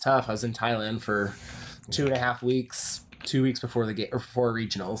 but it was just tough. I was in Thailand for 2.5 weeks, 2 weeks before the game or before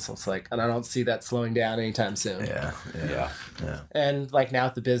regionals. So it's like, and I don't see that slowing down anytime soon. Yeah. And like now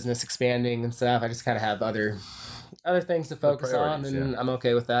with the business expanding and stuff, I just kind of have other things to focus on, and I'm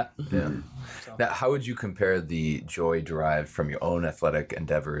okay with that. Yeah. So. Now, how would you compare the joy derived from your own athletic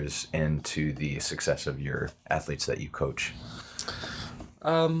endeavors into the success of your athletes that you coach?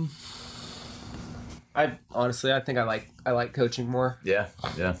 I honestly, I think I like coaching more. Yeah.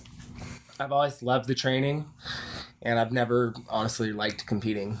 I've always loved the training, and I've never honestly liked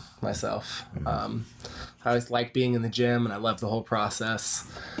competing myself. I always like being in the gym, and I love the whole process.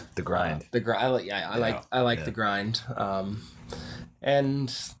 The grind. I like the grind.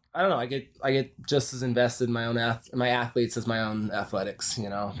 And I don't know. I get just as invested in my own my athletes as my own athletics. You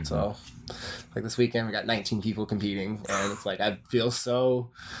know, so. Like this weekend, we got 19 people competing, and it's like I feel so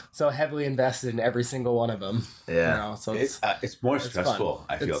heavily invested in every single one of them. Yeah, you know, so it's more stressful.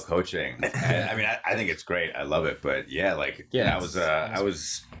 I feel coaching. I mean, I think it's great. I love it, but I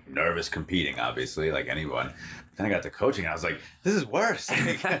was nervous competing, obviously, like anyone. Then I got to coaching, and I was like, "This is worse,"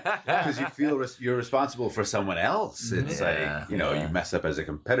 because you feel you're responsible for someone else. It's like you mess up as a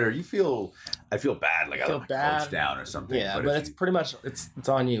competitor. I feel bad, like I let my coach down or something. Yeah, but it's pretty much it's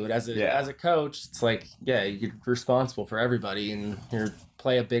on you. And as a coach, it's like you're responsible for everybody, and you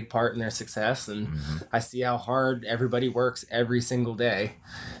play a big part in their success. And I see how hard everybody works every single day,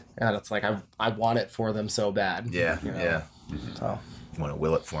 and it's like I want it for them so bad. Yeah, So. You want to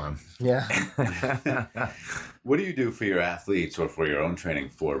will it for them. Yeah. What do you do for your athletes or for your own training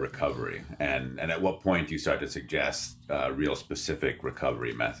for recovery? And at what point do you start to suggest real specific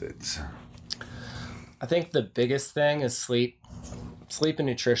recovery methods? I think the biggest thing is sleep and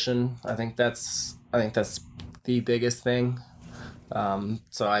nutrition. I think that's the biggest thing.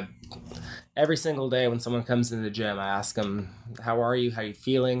 So every single day when someone comes into the gym, I ask them, how are you? How are you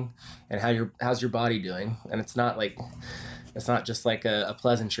feeling? And how's your body doing? And it's not just like a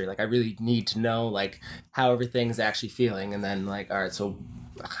pleasantry. Like I really need to know like how everything's actually feeling, and then like, all right, so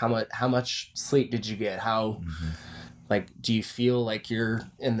how much sleep did you get? How like do you feel like you're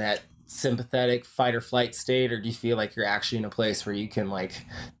in that sympathetic fight or flight state, or do you feel like you're actually in a place where you can like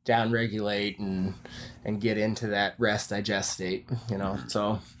down regulate and get into that rest digest state, you know?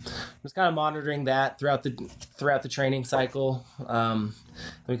 So just kind of monitoring that throughout the training cycle.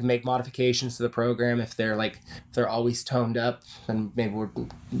 We can make modifications to the program if they're always toned up, and maybe we're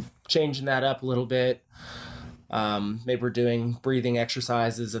changing that up a little bit. Maybe we're doing breathing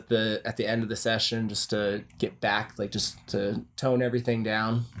exercises at the end of the session just to get back, like just to tone everything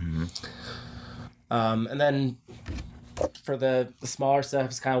down. And then for the smaller stuff,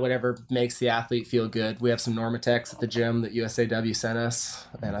 it's kind of whatever makes the athlete feel good. We have some Normatex at the gym that USAW sent us,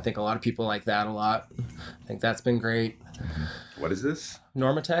 and I think a lot of people like that a lot. I think that's been great. What is this?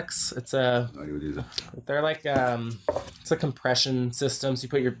 Normatex. It's they're like it's a compression system. So you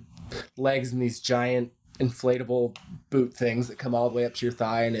put your legs in these giant inflatable boot things that come all the way up to your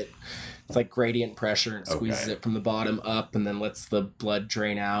thigh, and it's like gradient pressure and squeezes it from the bottom up and then lets the blood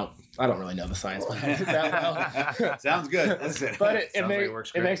drain out. I don't really know the science behind it that well. Sounds good. Listen, but it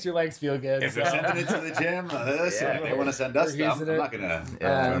makes your legs feel good. If they're sending it to the gym, they want to send us stuff. I'm not going to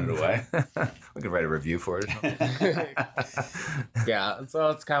turn it away. We could write a review for it. Yeah, so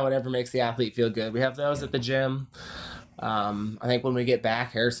it's kind of whatever makes the athlete feel good. We have those at the gym. I think when we get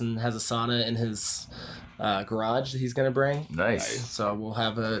back, Harrison has a sauna in his garage that he's going to bring. Nice. So we'll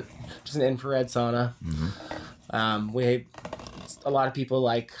have just an infrared sauna. A lot of people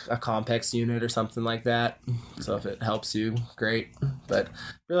like a Compex unit or something like that. So if it helps you, great. But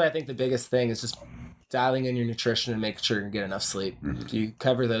really, I think the biggest thing is just dialing in your nutrition and making sure you get enough sleep. If you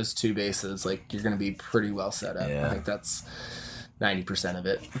cover those two bases, like you're going to be pretty well set up. Yeah. I think that's 90% of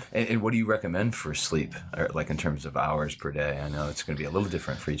it. And what do you recommend for sleep, or like in terms of hours per day? I know it's going to be a little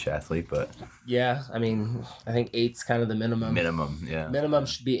different for each athlete, but yeah, I mean, I think 8's kind of the minimum. Minimum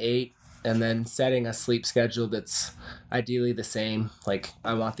should be 8, and then setting a sleep schedule that's ideally the same. Like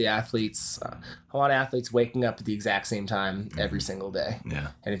I want athletes waking up at the exact same time every single day. Yeah.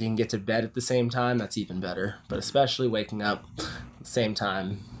 And if you can get to bed at the same time, that's even better. But especially waking up at the same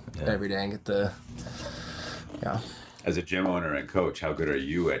time every day and get the As a gym owner and coach, how good are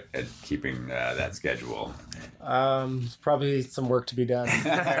you at keeping that schedule? Probably some work to be done.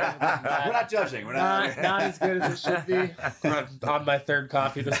 We're not judging. We're not. Not as good as it should be. I'm on my third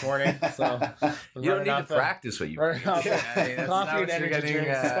coffee this morning, so You don't need to practice what you running off preach. I mean, that's not coffee what and you're energy getting,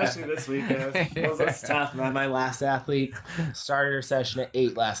 drinks, especially this weekend. It was tough. My last athlete started her session at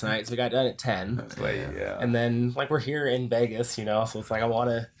 8 last night, so we got done at 10. That's late, yeah. And then, like, we're here in Vegas, you know, so it's like I want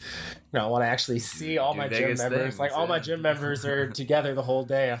to actually see all my gym Vegas members. things, Like, all my yeah. gym members are together the whole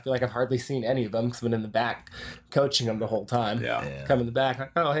day. I feel like I've hardly seen any of them because I've been in the back coaching them the whole time. Yeah. Yeah. Come in the back,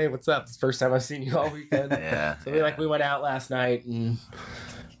 like, oh, hey, what's up? It's the first time I've seen you all weekend. Yeah. So we went out last night and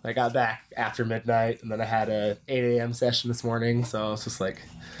I got back after midnight, and then I had a 8 a.m. session this morning. So it's just like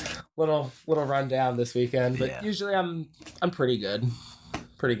little rundown this weekend. But Yeah. usually I'm pretty good.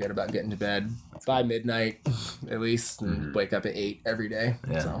 Pretty good about getting to bed by midnight at least, and wake up at 8 every day.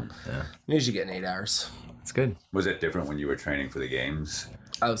 Yeah. So Yeah. I'm usually getting 8 hours. It's good. Was it different when you were training for the games?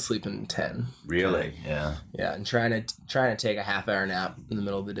 I was sleeping 10. Really? Yeah. Yeah, and trying to take a half-hour nap in the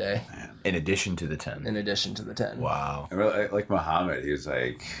middle of the day In addition to the 10. in addition to the 10. Wow. I really like Muhammad. He was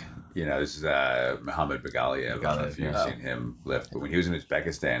like, this is Muhammad Bagaliev. I don't know if you've yeah. seen him lift, but when he was in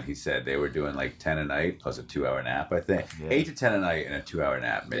Uzbekistan, he said they were doing like 10 a night plus a 2-hour nap. I think Yeah. 8 to 10 a night and a 2-hour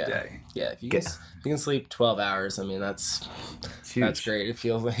nap midday. Yeah, if you can sleep 12 hours, I mean that's huge. great. It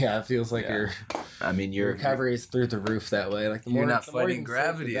feels like Yeah. your I mean, your recovery is through the roof that way. Like the you're more not the more you fighting can sleep,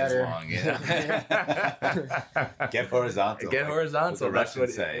 gravity the as better. long. Yeah. Get horizontal. Get like horizontal. What the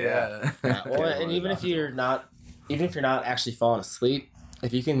Russians say. Yeah. Yeah, well, Get and even if horizontal. you're not actually falling asleep,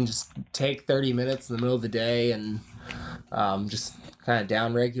 if you can just take 30 minutes in the middle of the day and just kind of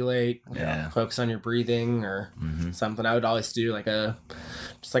down regulate, Yeah. focus on your breathing or something. I would always do like a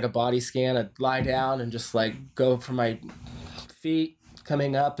body scan. I'd lie down and just like go from my feet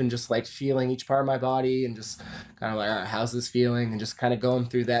coming up and just like feeling each part of my body and just kind of like, all right, how's this feeling? And just kind of going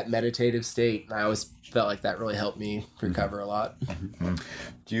through that meditative state. And I always felt like that really helped me recover a lot.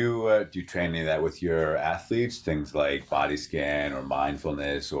 Do you train any of that with your athletes? Things like body scan or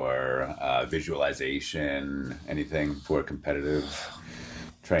mindfulness or visualization, anything for competitive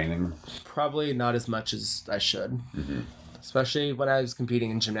training? Probably not as much as I should. Especially when I was competing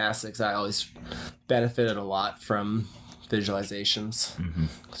in gymnastics, I always benefited a lot from visualizations.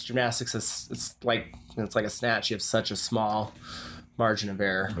 'Cause gymnastics it's like a snatch. You have such a small margin of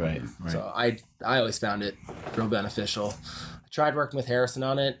error. Right. So I always found it real beneficial. I tried working with Harrison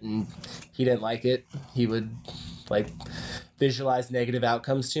on it, and he didn't like it. He would like visualize negative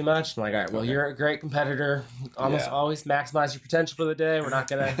outcomes too much. I'm like, all right, well, you're a great competitor. Almost Yeah. always maximize your potential for the day. We're not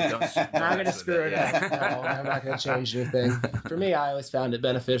gonna not gonna screw it up. No, I'm not gonna change anything. For me, I always found it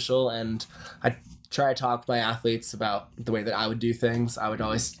beneficial, and I try to talk to my athletes about the way that I would do things. I would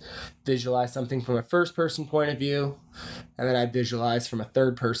always visualize something from a first person point of view, and then I'd visualize from a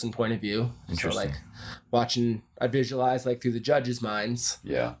third person point of view. So Interesting. like I'd visualize like through the judges' minds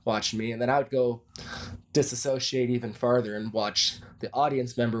Yeah. watching me, and then I would go disassociate even farther and watch the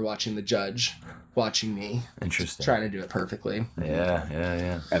audience member watching the judge watching me, Interesting. trying to do it perfectly.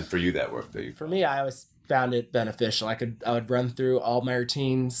 Yeah. And for you, that worked. For me, I always found it beneficial. I would run through all my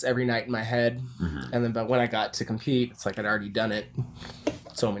routines every night in my head, and then but when I got to compete, it's like I'd already done it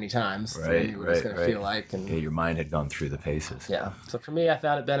so many times. So I Right, knew what it was right, going to right. feel like, and Yeah, your mind had gone through the paces. yeah. So for me, I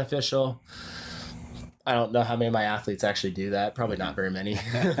found it beneficial. I don't know how many of my athletes actually do that. Probably not very many.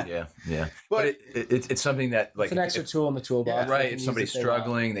 Yeah. But it's something that like It's an extra tool in the toolbox. They right. can If use somebody's if they want.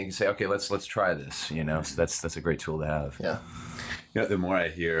 struggling, they can say, okay, let's try this. You know, so that's a great tool to have. Yeah. The more I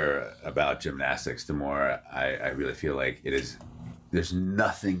hear about gymnastics, the more I really feel like there's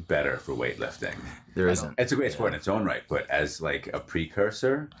nothing better for weightlifting. There isn't. It's a great sport in its own right, but as like a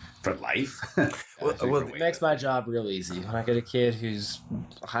precursor for life, Well, It makes my job real easy. When I get a kid who's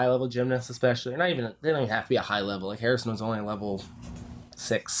a high level gymnast, especially, or not even, they don't even have to be a high level. Like Harrison was only level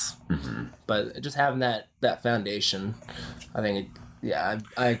 6, but just having that foundation, I think, I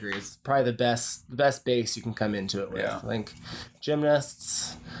agree. It's probably the best base you can come into it with. Yeah. I think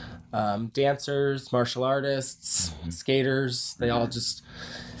gymnasts, dancers, martial artists, skaters, they all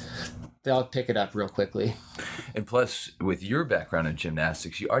pick it up real quickly. And plus, with your background in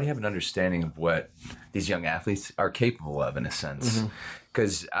gymnastics, you already have an understanding of what these young athletes are capable of, in a sense.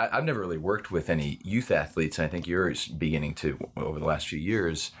 Because I've never really worked with any youth athletes, and I think you're beginning to over the last few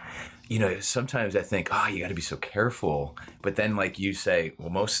years. you know, sometimes I think, oh, you got to be so careful. But then, like you say,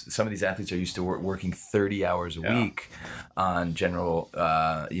 well, some of these athletes are used to working 30 hours a week on general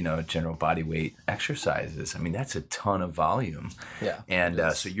body weight exercises. I mean, that's a ton of volume. Yeah. And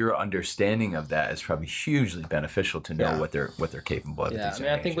so your understanding of that is probably hugely beneficial to know what they're capable of. Yeah, I mean,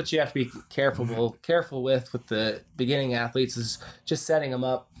 I think what you have to be careful with the beginning athletes is just setting them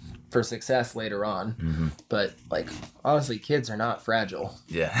up for success later on. Mm-hmm. But like, honestly, kids are not fragile.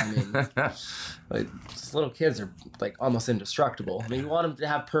 Yeah. I mean, like, these little kids are like almost indestructible. I mean, you want them to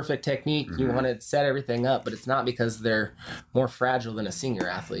have perfect technique. You want to set everything up, but it's not because they're more fragile than a senior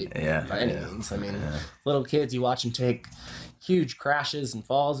athlete by any means. I mean, little kids, you watch them take huge crashes and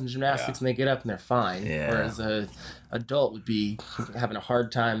falls in gymnastics and they get up and they're fine. Whereas a adult would be having a hard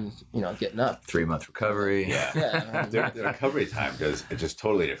time, getting up. 3-month recovery. Yeah. Their recovery time it's just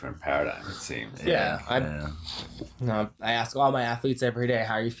totally different paradigm, it seems. I ask all my athletes every day,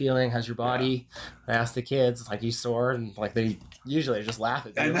 how are you feeling? How's your body? I ask the kids, like, you sore? And like, they usually just laugh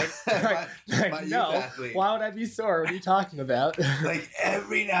at me. Like, no, why would I be sore? What are you talking about? Like,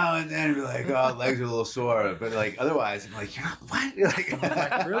 every now and then, we're like, oh, legs are a little sore. But like, otherwise, I'm like, what?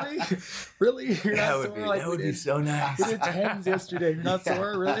 Like, really? Really? You're not sore? That would be so nice. We did 10s yesterday. You're not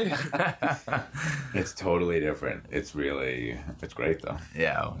sore? Really? It's totally different. It's great though.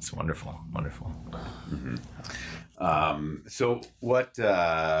 Yeah, it's wonderful. Wonderful. Mm-hmm. So what,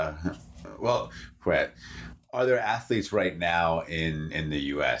 Brett, are there athletes right now in the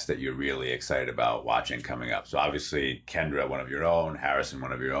U.S. that you're really excited about watching coming up? So obviously Kendra, one of your own, Harrison,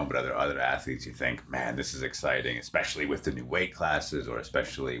 one of your own, but are there other athletes you think, man, this is exciting, especially with the new weight classes or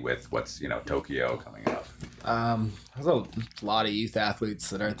especially with what's, Tokyo coming up? There's a lot of youth athletes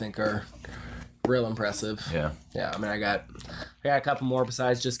that I think are real impressive. Yeah. I mean, I got a couple more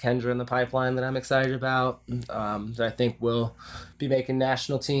besides just Kendra in the pipeline that I'm excited about. That I think will be making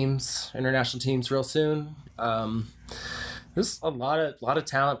international teams real soon. There's a lot of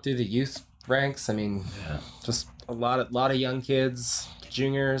talent through the youth ranks. I mean, just a lot of young kids,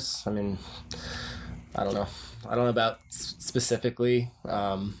 juniors. I mean, I don't know about specifically.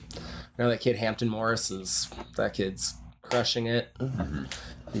 I know that kid Hampton Morris that kid's crushing it. Mm-hmm.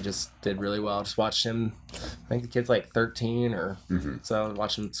 He just did really well. Just watched him. I think the kid's like 13 or so. I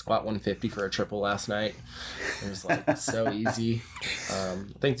watched him squat 150 for a triple last night. It was like so easy. I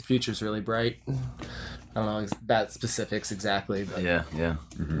think the future's really bright. I don't know about specifics exactly, but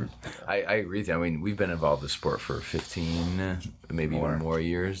Mm-hmm. I agree with you. I mean, we've been involved in sport for 15, maybe even more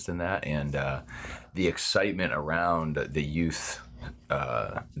years than that, and the excitement around the youth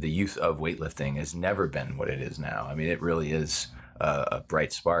of weightlifting has never been what it is now. I mean, it really is a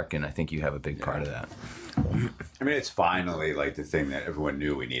bright spark, and I think you have a big part of that. I mean, it's finally like the thing that everyone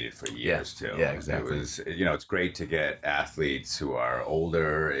knew we needed for years too. Yeah, exactly. It was, it's great to get athletes who are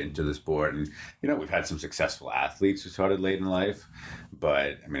older into the sport, and we've had some successful athletes who started late in life,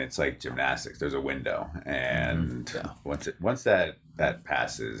 but I mean, it's like gymnastics. There's a window, and once that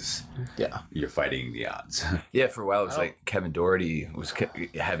passes, you're fighting the odds. Yeah, for a while it was like Kevin Doherty was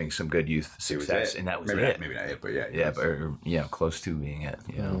having some good youth success, and that was maybe it. Maybe not it, but close to being it.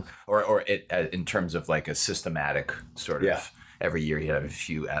 Or it in terms of like a systematic sort of. Every year you have a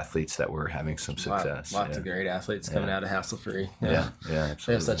few athletes that were having some success. Lots of great athletes coming out of Hassle-Free. Yeah, absolutely.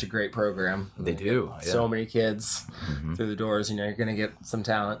 They have such a great program. They do. So many kids through the doors. You're going to get some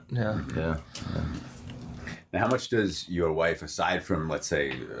talent. Yeah. Now, how much does your wife, aside from, let's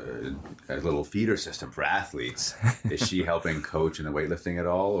say, a little feeder system for athletes, is she helping coach in the weightlifting at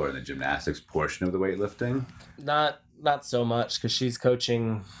all, or in the gymnastics portion of the weightlifting? Not so much, because she's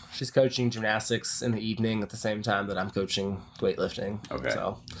coaching gymnastics in the evening at the same time that I'm coaching weightlifting. Okay.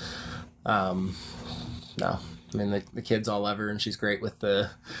 So, no. I mean, the kids all love her, and she's great with the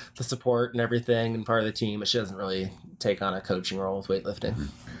support and everything, and part of the team, but she doesn't really take on a coaching role with weightlifting.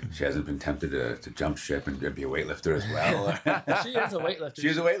 She hasn't been tempted to jump ship and be a weightlifter as well? She is a weightlifter.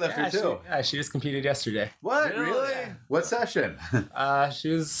 She's a weightlifter, too? She just competed yesterday. What? Really? What session? She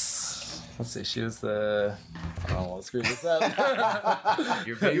was the... Oh, I'll screw this up.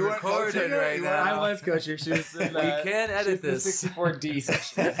 You're being recorded right now. I was coaching. She was in we can't edit this. 64D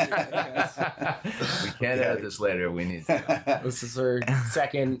section. We can't edit this later. We need to. This is her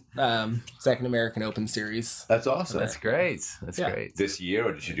second American Open series. That's awesome. That's great. That's great. This year,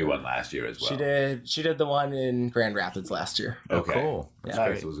 or did she do one last year as well? She did the one in Grand Rapids last year. Okay. Oh, cool. That's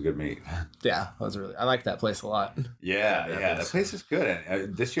nice. It was a good meet. Yeah, I like that place a lot. Yeah, that place is good.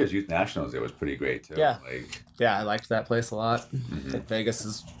 And this year's Youth Nationals, it was pretty great too. Yeah, I liked that place a lot. I think Vegas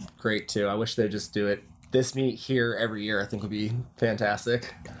is great too. I wish they'd just do it this meet here every year, I think would be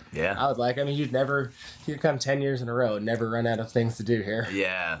fantastic. Yeah. I would like. I mean, you'd come 10 years in a row and never run out of things to do here.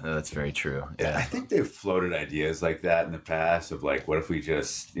 Yeah, no, that's very true. Yeah. I think they've floated ideas like that in the past of like, what if we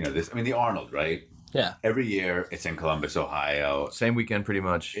just, the Arnold, right? Yeah. Every year it's in Columbus, Ohio. Same weekend, pretty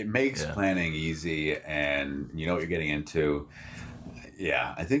much. It makes planning easy, and you know what you're getting into.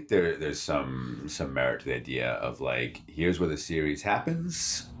 Yeah, I think there's some merit to the idea of like, here's where the series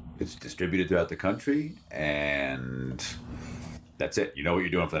happens. It's distributed throughout the country, and that's it. You know what you're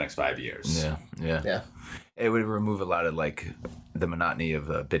doing for the next 5 years. Yeah. It would remove a lot of like the monotony of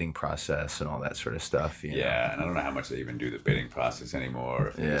the bidding process and all that sort of stuff. You know? Yeah, and I don't know how much they even do the bidding process anymore.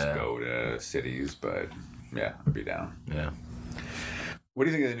 If they just go to cities, but yeah, I'd be down. Yeah. What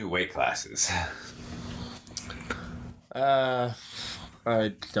do you think of the new weight classes? I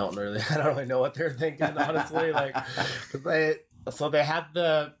don't really know what they're thinking, honestly. Like, 'cause they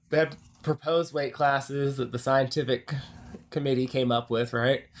had proposed weight classes that the scientific committee came up with,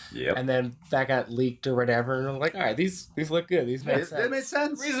 right? Yep. And then that got leaked or whatever, and I'm like, all right, these look good. These make sense. That made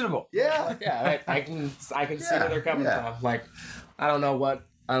sense. Reasonable. Yeah. Yeah, I can see where they're coming from. Like, I don't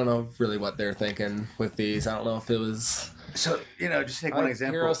know really what they're thinking with these. I don't know if it was. So, just take one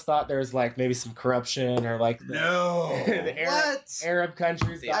example. Heroes thought there was like maybe some corruption or like the Arab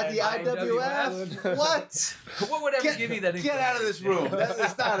countries. At the IWF? What? What would ever give you that? Get out of this room.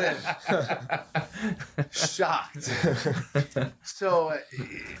 That's not it. Shocked. So,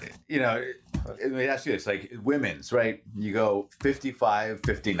 let me ask you this. Like, women's, right? You go 55,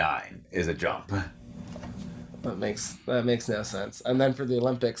 59 is a jump. That makes no sense. And then for the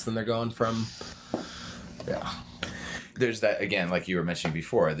Olympics, then they're going from, There's that again, like you were mentioning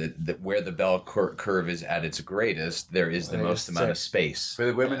before, that where the bell curve is at its greatest, there is the most amount of space For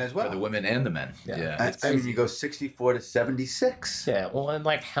the women as well. for the women and the men. Yeah, I mean, you go 64 to 76. Yeah, well, and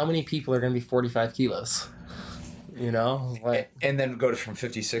like how many people are going to be 45 kilos? And then go from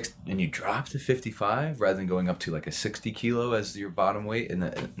 56 and you drop to 55 rather than going up to like a 60 kilo as your bottom weight in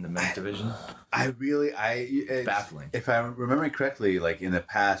the men's division. It's baffling. If I'm remembering correctly, like in the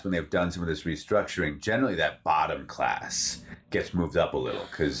past when they've done some of this restructuring, generally that bottom class gets moved up a little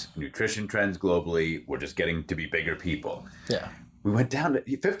because nutrition trends globally, we're just getting to be bigger people. Yeah. We went down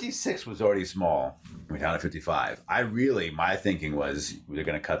to 56 was already small. We went down to 55. My thinking was we're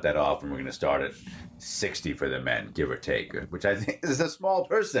going to cut that off and we're going to start at 60 for the men, give or take, which I think is a small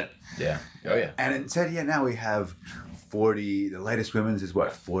person. Yeah. Oh, yeah. And instead, now we have 40. The lightest women's is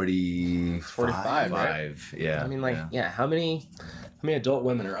what, 45? 45, right? Yeah. I mean, how many adult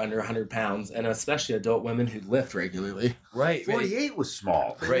women are under 100 pounds, and especially adult women who lift regularly? Right. 48 was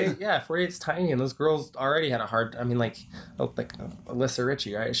small. Right. Yeah, 48's tiny, and those girls already had a hard. I mean, like Alyssa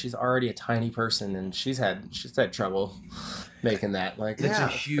Ritchie, right? She's already a tiny person, and she's had trouble making that. Like, That's a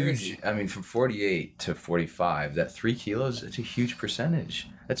it's huge. crazy. I mean, from 48 to 45, that 3 kilos. It's a huge percentage.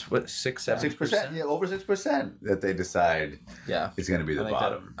 That's what 6%. Yeah, over 6% that they decide. Yeah, is going to be the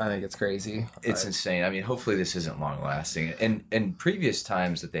bottom. I think it's crazy. It's insane. I memean, hopefully this isn't long lasting. And previous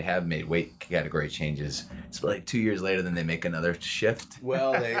times that they have made weight category changes, it's like 2 years later, then they make another shift.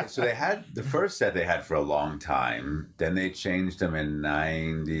 Well, they had the first set they had for a long time. Then they changed them in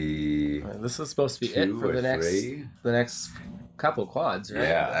 90. This is supposed to be it for the next couple quads, right?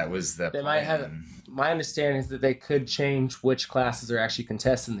 Yeah, that was the. They might have. My understanding is that they could change which classes are actually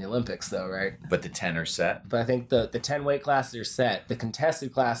contested in the Olympics, though, right? But the 10 are set. But I think the 10 weight classes are set. The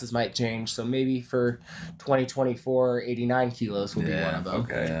contested classes might change. So maybe for 2024, 89 kilos will be one of them.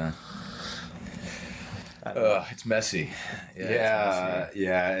 Okay. Yeah. It's messy.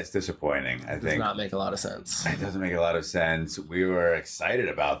 It's disappointing. I think does not make a lot of sense. It doesn't make a lot of sense. We were excited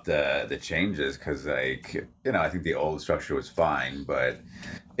about the changes because, I think the old structure was fine, but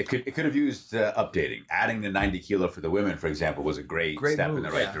it could have used updating. Adding the 90 kilo for the women, for example, was a great step move. in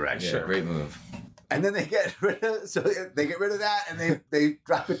the right direction. Yeah, great move. And then they get rid of that and they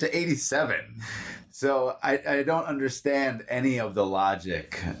drop it to 87. So I don't understand any of the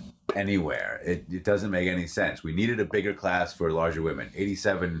logic anywhere. It doesn't make any sense. We needed a bigger class for larger women.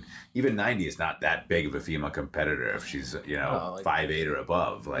 87, even 90 is not that big of a female competitor if she's 5'8" or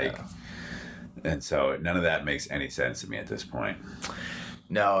above. And so none of that makes any sense to me at this point.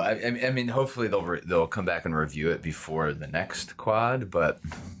 No, I mean, hopefully they'll come back and review it before the next quad, but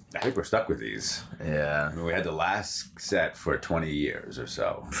I think we're stuck with these. Yeah. I mean, we had the last set for 20 years or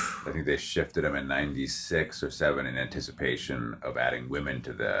so. I think they shifted them in 96 or 7 in anticipation of adding women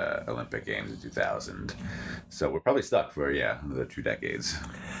to the Olympic Games in 2000. So we're probably stuck for, another 2 decades.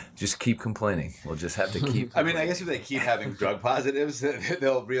 Just keep complaining. We'll just have to keep. I mean, I guess if they keep having drug positives,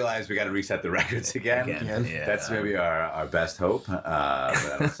 they'll realize we got to reset the records again. Yeah. That's maybe our best hope. But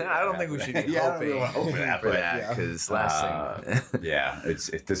I don't think we should be hoping for that. for that because last thing. It's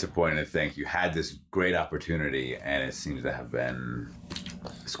disappointing to think you had this great opportunity and it seems to have been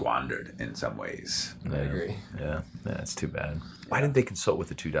squandered in some ways. I agree. Yeah, that's too bad. Why didn't they consult with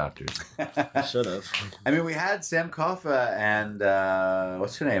the 2 doctors? Should have. I mean, we had Sam Koffa and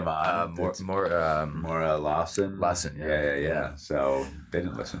what's her name on? Maura Lawson. Lawson, yeah. So they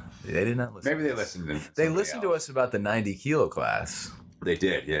didn't listen. They did not listen. Maybe they listened. They listened to us about the 90 kilo class. They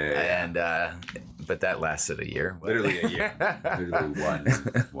did, yeah. And but that lasted a year. Literally a year. Literally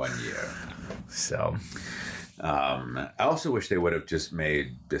one year. So. I also wish they would have just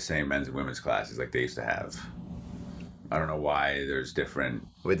made the same men's and women's classes like they used to have. I don't know why there's different.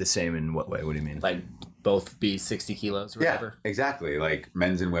 With the same in what way? What do you mean? Like both be 60 kilos or whatever. Yeah, exactly. Like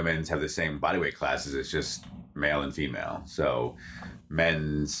men's and women's have the same bodyweight classes. It's just male and female. So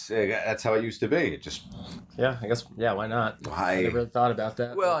men's, that's how it used to be. It just. Yeah, I guess. Yeah, why not? Why? I never really thought about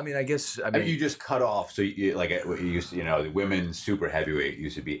that. Well, I mean, I guess. I mean, you just cut off. So you, like it used to, the women's super heavyweight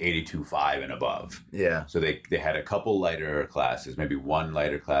used to be 82.5 and above. Yeah. So they had a couple lighter classes, maybe one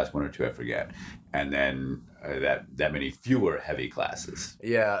lighter class, 1 or 2, I forget, and then that many fewer heavy classes.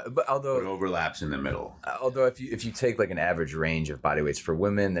 Yeah, but although it overlaps in the middle. Although if you take like an average range of body weights for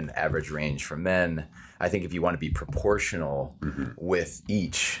women and average range for men, I think if you want to be proportional with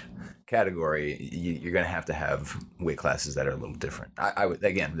each category, you're going to have weight classes that are a little different. I would,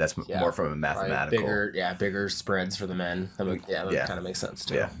 again, that's more from a mathematical. Bigger spreads for the men. That kind of makes sense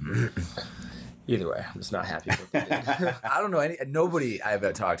too. Yeah. Either way, I'm just not happy with what they did. I don't know nobody I've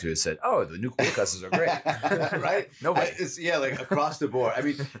ever talked to has said, "Oh, the new weight classes are great." Right? Nobody. Like across the board. I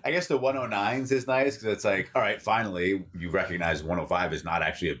mean, I guess the 109s is nice because it's like, all right, finally you recognize 105 is not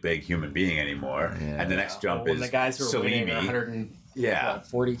actually a big human being anymore, and the next jump is the guys who are winning Salimi.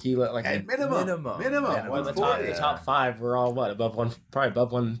 40 kilo, like and minimum. Well, the top 5 were all above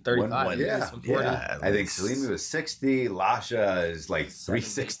 135. Yeah. I think Salimi was 60. Lasha is like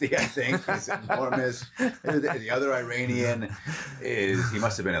 360. I think he's enormous. The other Iranian he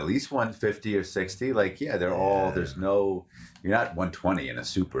must have been at least 150 or 60. Like, they're all. There's no. You're not 120 in a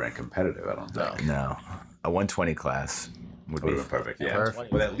super and competitive. I don't think. No, a 120 class. Would be perfect,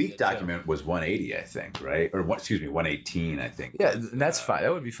 perfect. Well, that leak document was 180, I think, right? Or 118, I think. Yeah, and that's fine.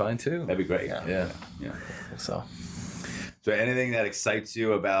 That would be fine too. That'd be great. Yeah. So anything that excites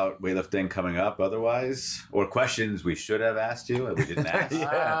you about weightlifting coming up otherwise? Or questions we should have asked you that we didn't ask?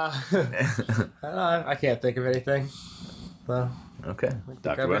 I can't think of anything. So, okay.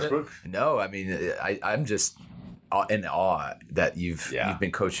 Dr. Westbrook? No, I mean, I'm just in awe that you've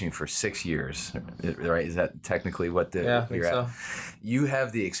been coaching for 6 years, right? Is that technically what you're at? You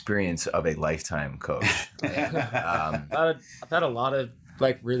have the experience of a lifetime coach. I've had a lot of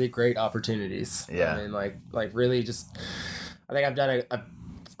like really great opportunities. Yeah, I mean, like really just. I think I've done a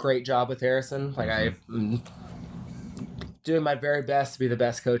great job with Harrison. Like I'm doing my very best to be the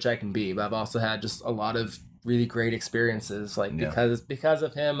best coach I can be, but I've also had just a lot of really great experiences, because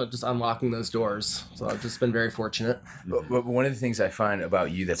of him, just unlocking those doors. So I've just been very fortunate. But one of the things I find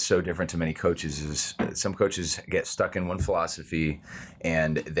about you that's so different to many coaches is some coaches get stuck in one philosophy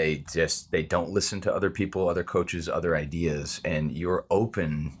and they don't listen to other people, other coaches, other ideas, and you're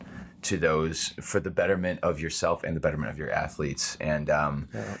open to those for the betterment of yourself and the betterment of your athletes, and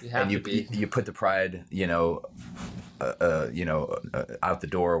you put the pride, out the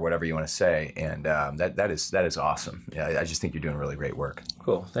door, or whatever you want to say, and that is awesome. Yeah, I just think you're doing really great work.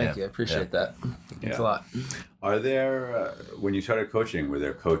 Cool, thank you. I appreciate that. Thanks a lot. Are there when you started coaching, were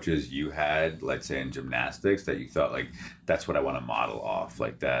there coaches you had, let's say in gymnastics, that you thought like that's what I want to model off,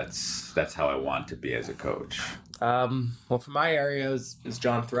 like that's how I want to be as a coach? Well, for my area is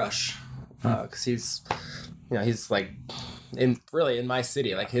John Thrush, because he's like in my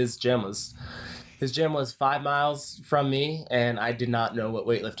city. Like his gym was 5 miles from me, and I did not know what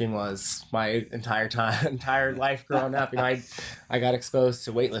weightlifting was my entire life growing up. I got exposed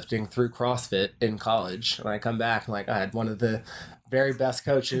to weightlifting through CrossFit in college, and I come back and I had one of the very best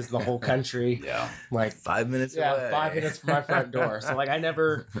coaches in the whole country. Like 5 minutes away. 5 minutes from my front door. So like I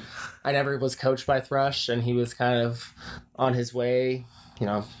never was coached by Thrush, and he was kind of on his way,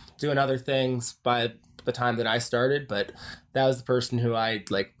 doing other things by the time that I started, but that was the person who I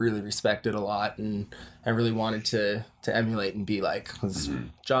like really respected a lot and really wanted to emulate and be like, was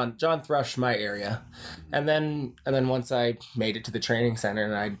John Thrush, my area. And then once I made it to the training center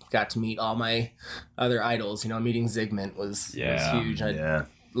and I got to meet all my other idols, meeting Zygmunt was huge. I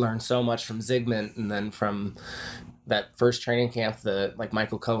learned so much from Zygmunt, and then from that first training camp, like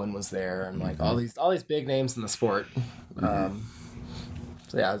Michael Cohen was there, and like all these big names in the sport.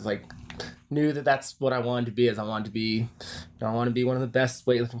 So yeah, I was like, knew that's what I wanted to be. I wanted to be one of the best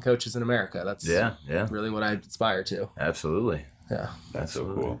weightlifting coaches in America. That's really what I aspire to. Absolutely. Yeah, that's so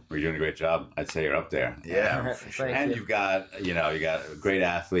cool. You're doing a great job. I'd say you're up there. Yeah, right, for sure. And you've got you got great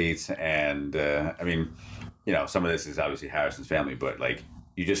athletes, and I mean, some of this is obviously Harrison's family, but like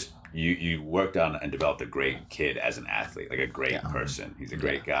you worked on and developed a great kid as an athlete, like a great person. He's a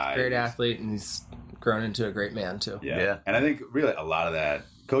great guy. Great athlete, and he's grown into a great man too. Yeah. And I think really a lot of that,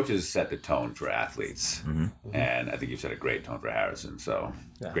 coaches set the tone for athletes. And I think you've set a great tone for Harrison. So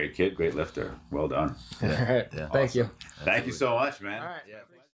great kid, great lifter. Well done. All right. Thank you. Thank you so much, man. All right.